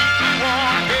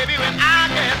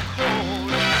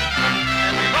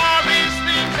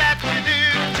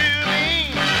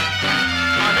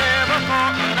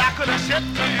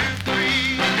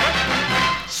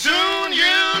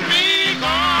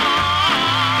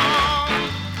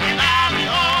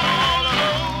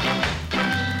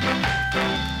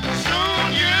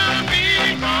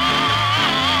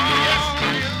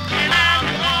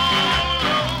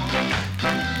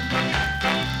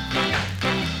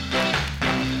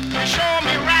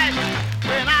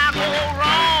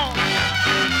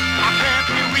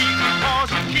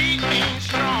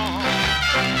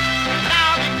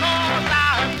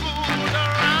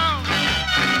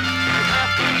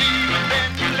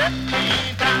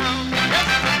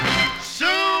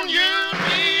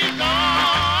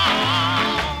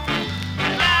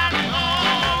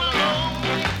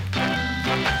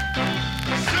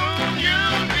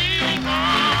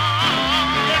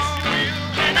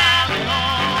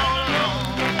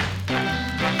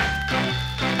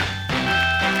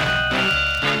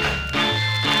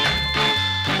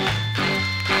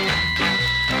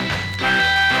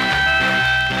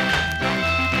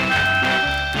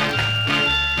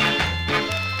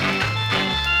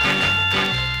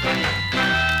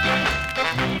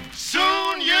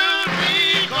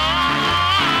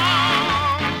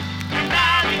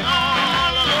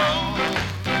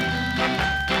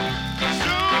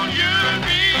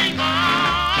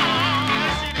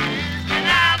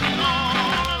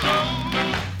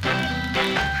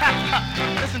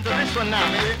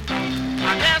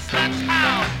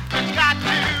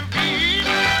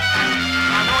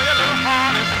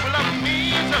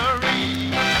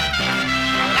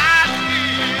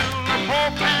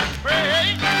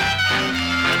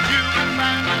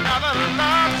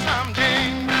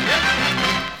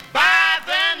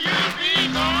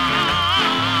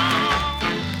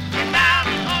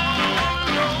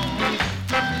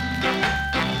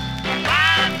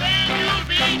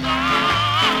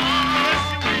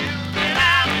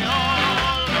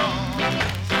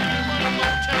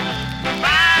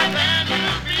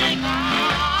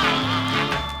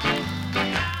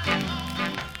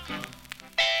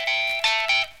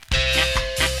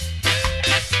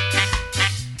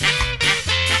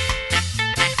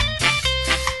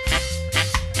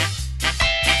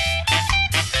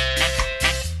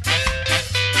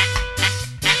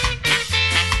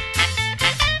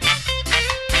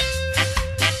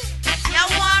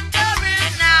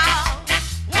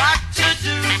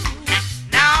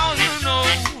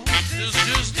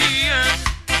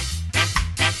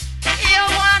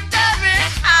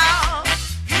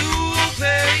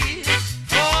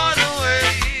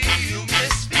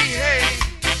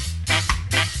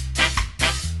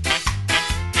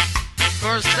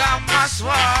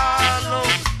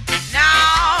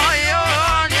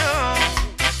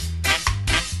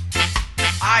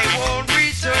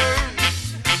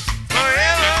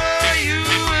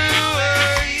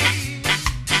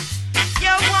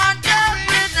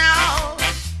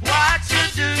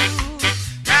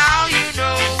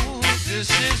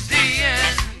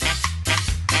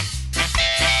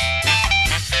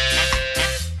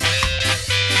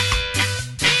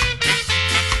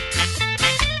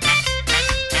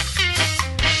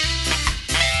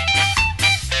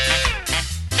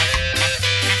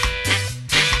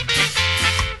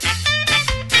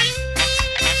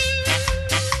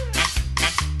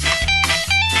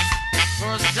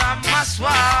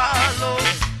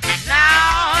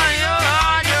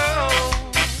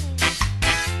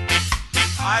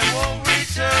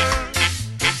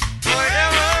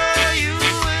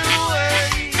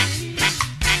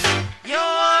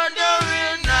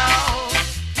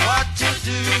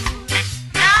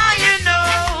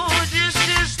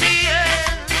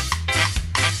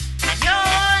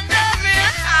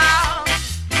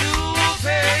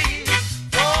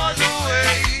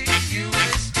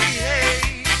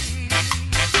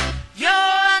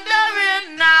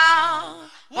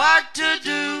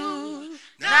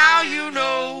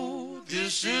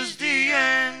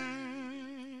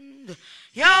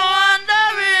 You're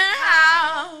wondering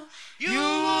how you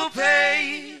will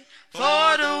pay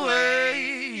for the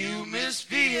way you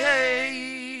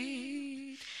misbehave.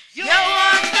 You're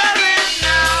wondering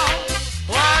now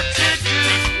what to do.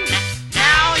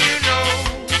 Now you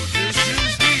know this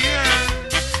is the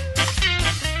end.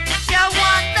 You're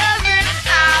wondering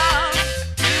how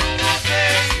you will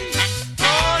pay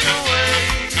for the way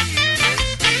you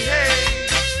misbehave.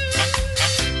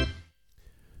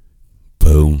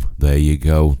 Boom, there you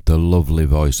go. The lovely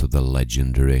voice of the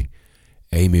legendary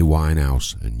Amy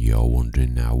Winehouse. And you're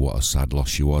wondering now what a sad loss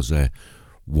she was there.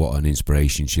 What an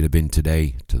inspiration she'd have been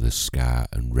today to the ska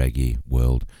and reggae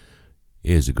world.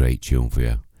 Here's a great tune for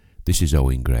you. This is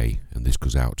Owen Gray, and this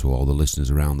goes out to all the listeners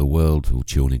around the world who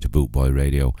tune into Bootboy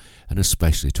Radio, and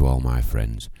especially to all my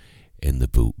friends in the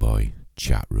Bootboy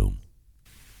chat room.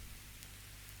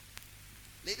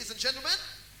 Ladies and gentlemen,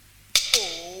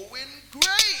 Owen Gray.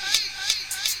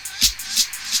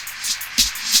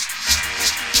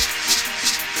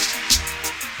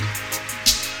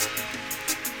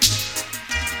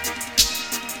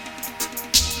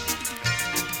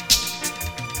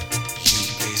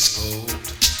 Gold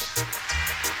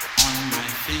on my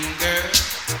finger,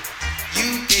 you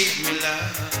gave me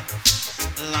love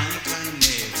like I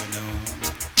never known.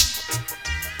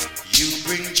 You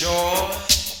bring joy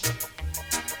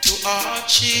to our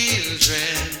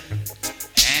children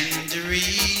and the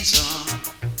reason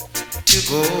to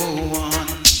go on.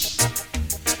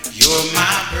 You're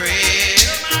my bread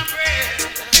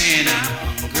when I'm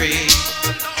hungry.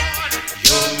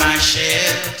 You're my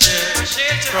shelter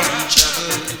from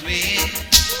troubled wind.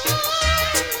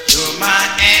 You're my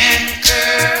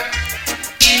anchor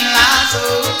in life's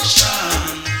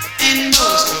ocean, and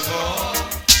most of all,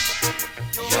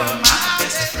 you're my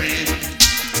best friend.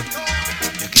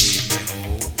 You gave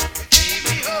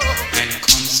me hope and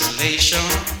consolation,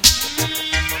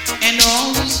 and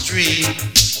all those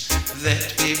dreams that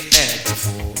we've had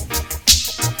before.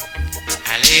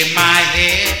 I lay my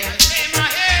head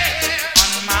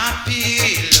on my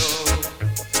pillow,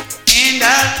 and I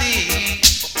think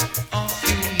of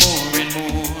you more and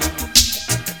more.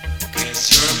 'Cause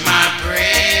you're my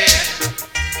bread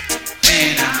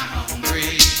when I'm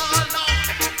hungry.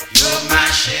 You're my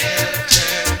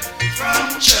shelter from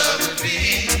troubled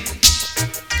wind.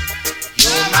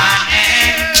 You're my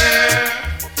anchor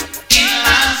in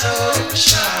life's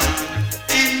ocean,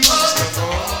 and most of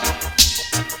all,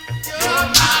 you're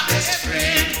my best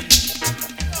friend.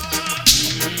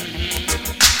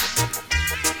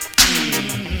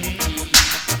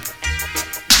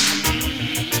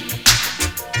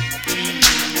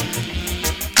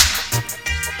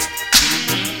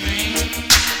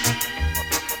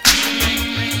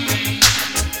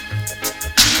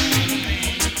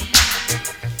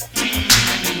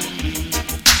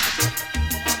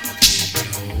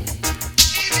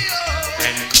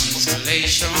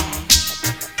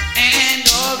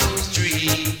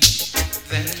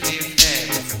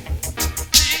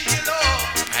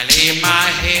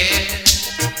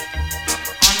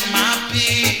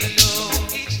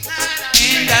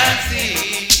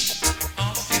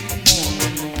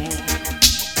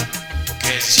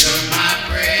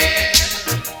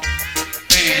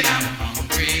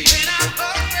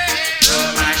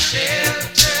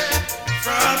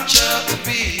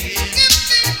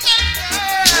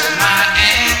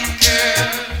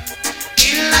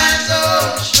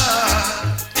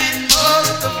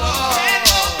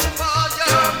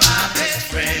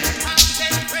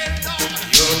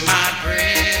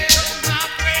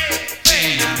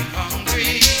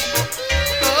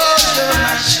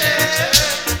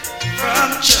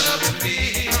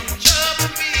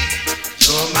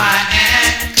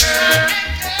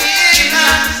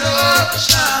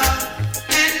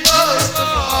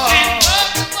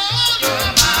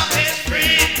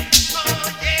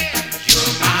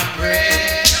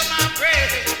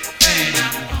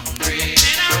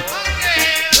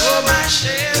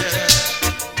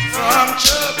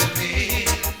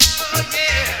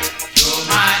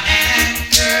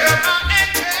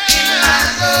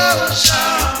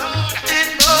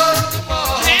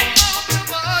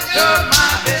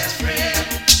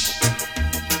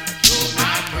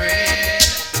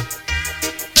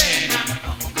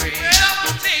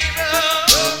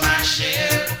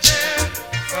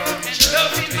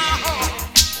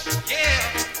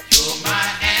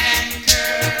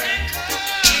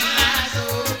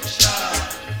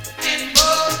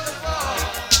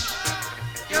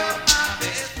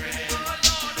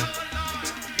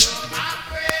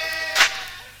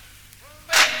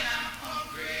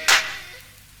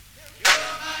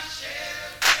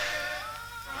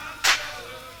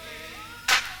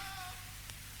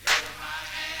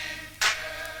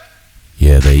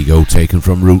 there you go, taken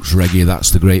from Roots Reggae.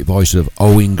 That's the great voice of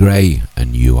Owen Gray,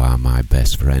 and You Are My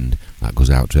Best Friend. That goes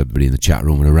out to everybody in the chat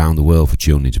room and around the world for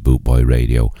tuning into Bootboy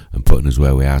Radio and putting us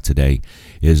where we are today.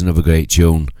 Here's another great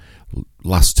tune.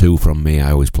 Last two from me.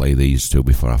 I always play these two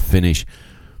before I finish.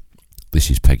 This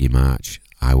is Peggy March,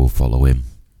 I Will Follow Him.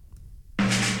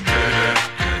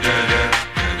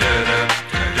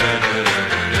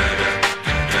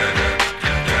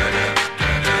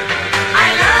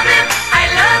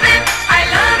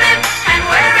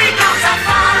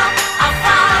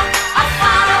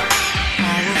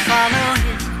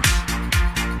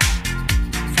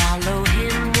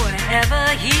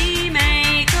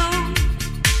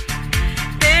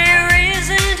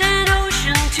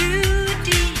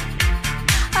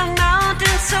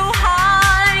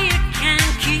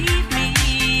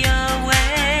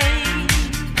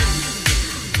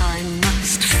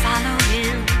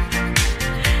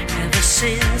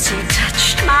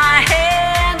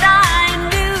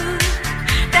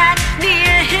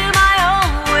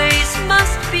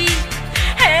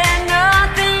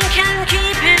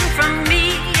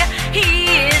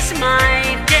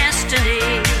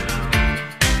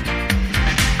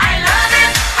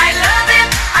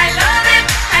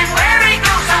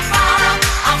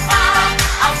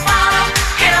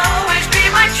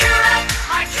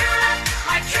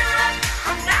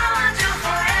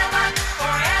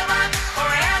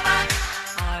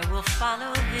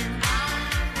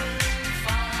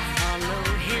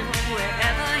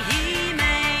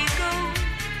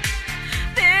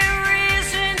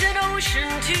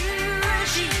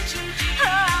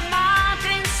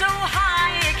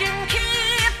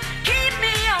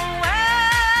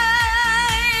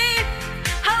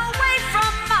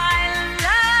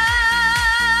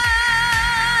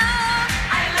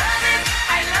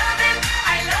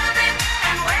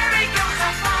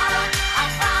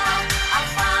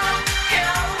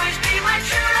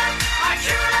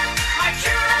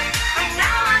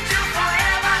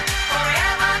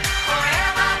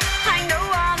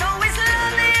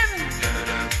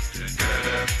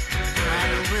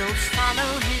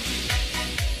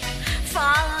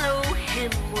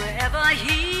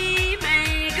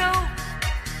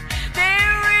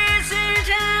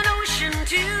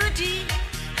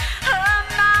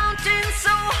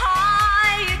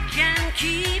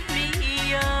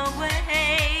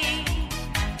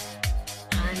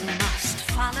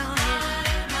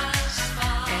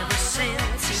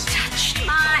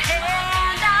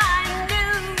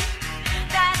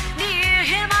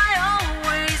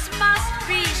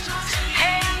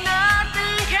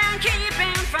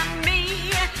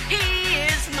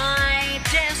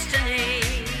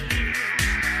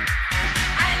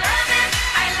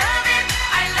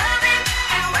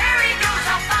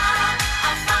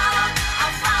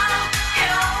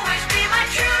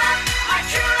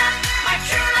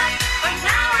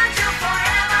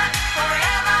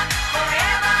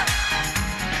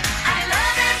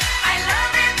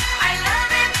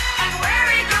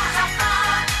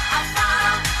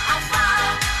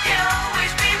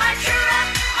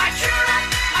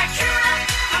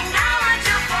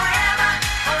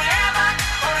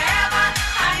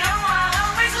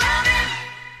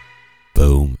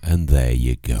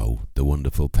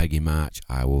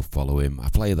 I Will Follow Him. I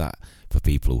play that for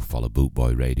people who follow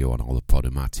Bootboy Radio on all the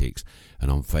Podomatics and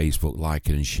on Facebook,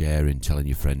 liking and sharing, telling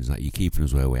your friends that you're keeping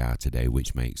us where we are today,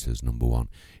 which makes us number one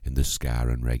in the ska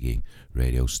and reggae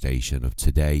radio station of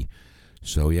today.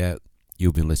 So yeah,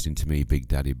 you've been listening to me, Big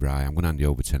Daddy Bry. I'm going to hand you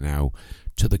over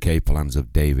to the capable hands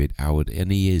of David Howard,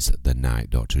 and he is the Night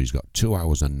Doctor. He's got 2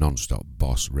 hours of non-stop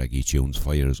boss reggae tunes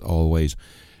for you as always,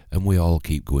 and we all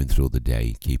keep going through the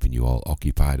day, keeping you all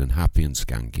occupied and happy and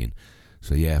skanking.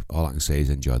 So yeah, all I can say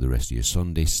is enjoy the rest of your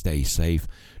Sunday, stay safe,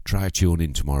 try tune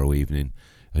in tomorrow evening,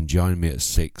 and join me at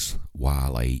 6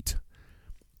 while 8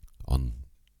 on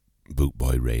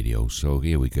Bootboy Radio. So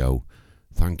here we go.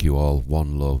 Thank you all,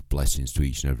 one love, blessings to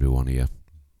each and every one of you.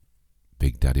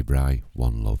 Big Daddy Bry,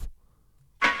 one love.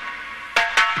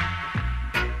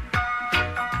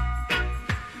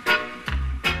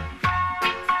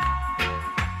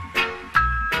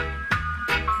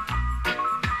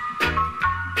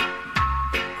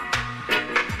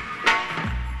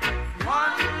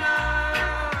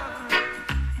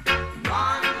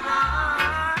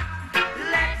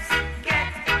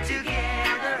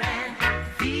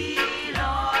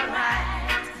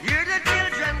 Hear the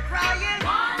children crying.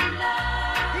 One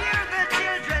love. Hear the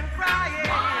children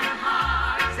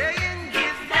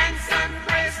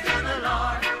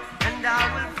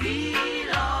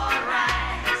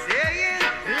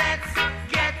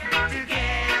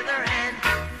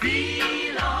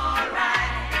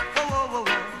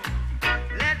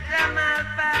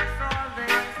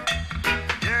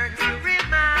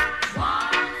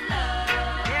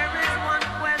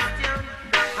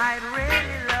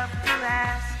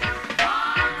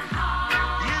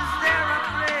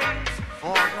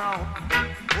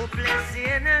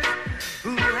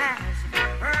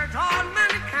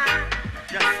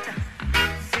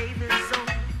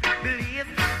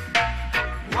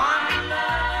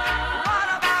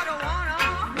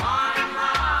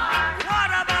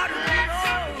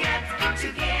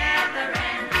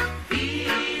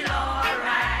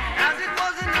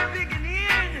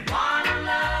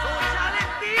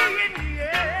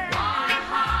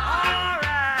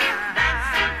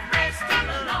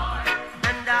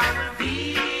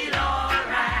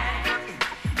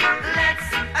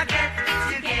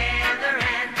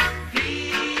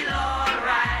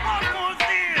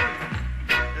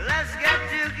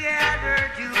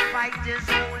fight is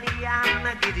holy and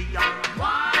a Gideon.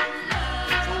 One love.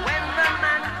 So when the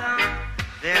man comes,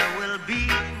 there will be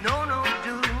no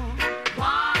doom.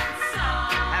 One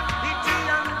song. Have pity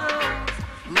on those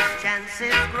whose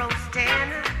chances grow thin.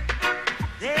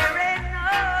 There ain't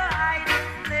no hiding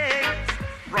place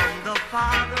from the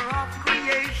Father of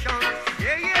creation.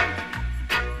 Yeah, yeah.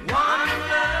 One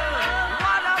love.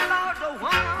 What about the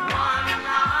one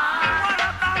love? What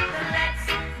about the let's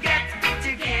get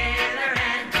together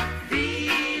and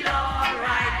feel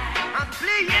alright? I'm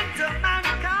fleeing to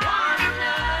mankind. One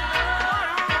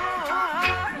love.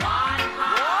 One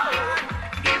heart.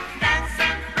 Give thanks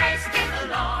and praise to the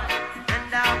Lord, and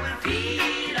I will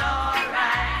feel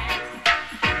alright.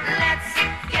 Let's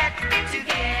get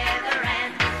together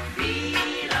and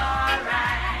feel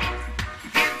alright.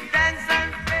 Give thanks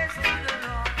and praise to the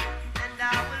Lord, and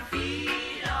I will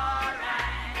feel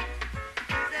alright.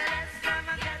 Let's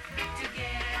get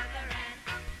together and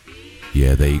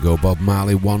Yeah, there you go, Bob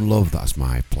Marley, One Love. That's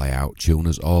my play out tune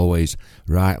as always.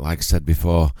 Right, like I said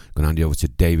before, going to hand you over to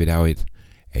David Howitt,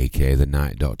 aka The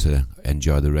Night Doctor.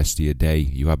 Enjoy the rest of your day.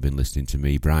 You have been listening to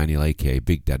me, Brian Hill, aka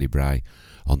Big Daddy Bry,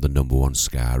 on the number one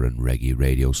ska and reggae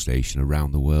radio station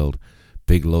around the world.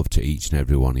 Big love to each and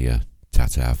every one of you.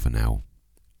 Ta-ta for now.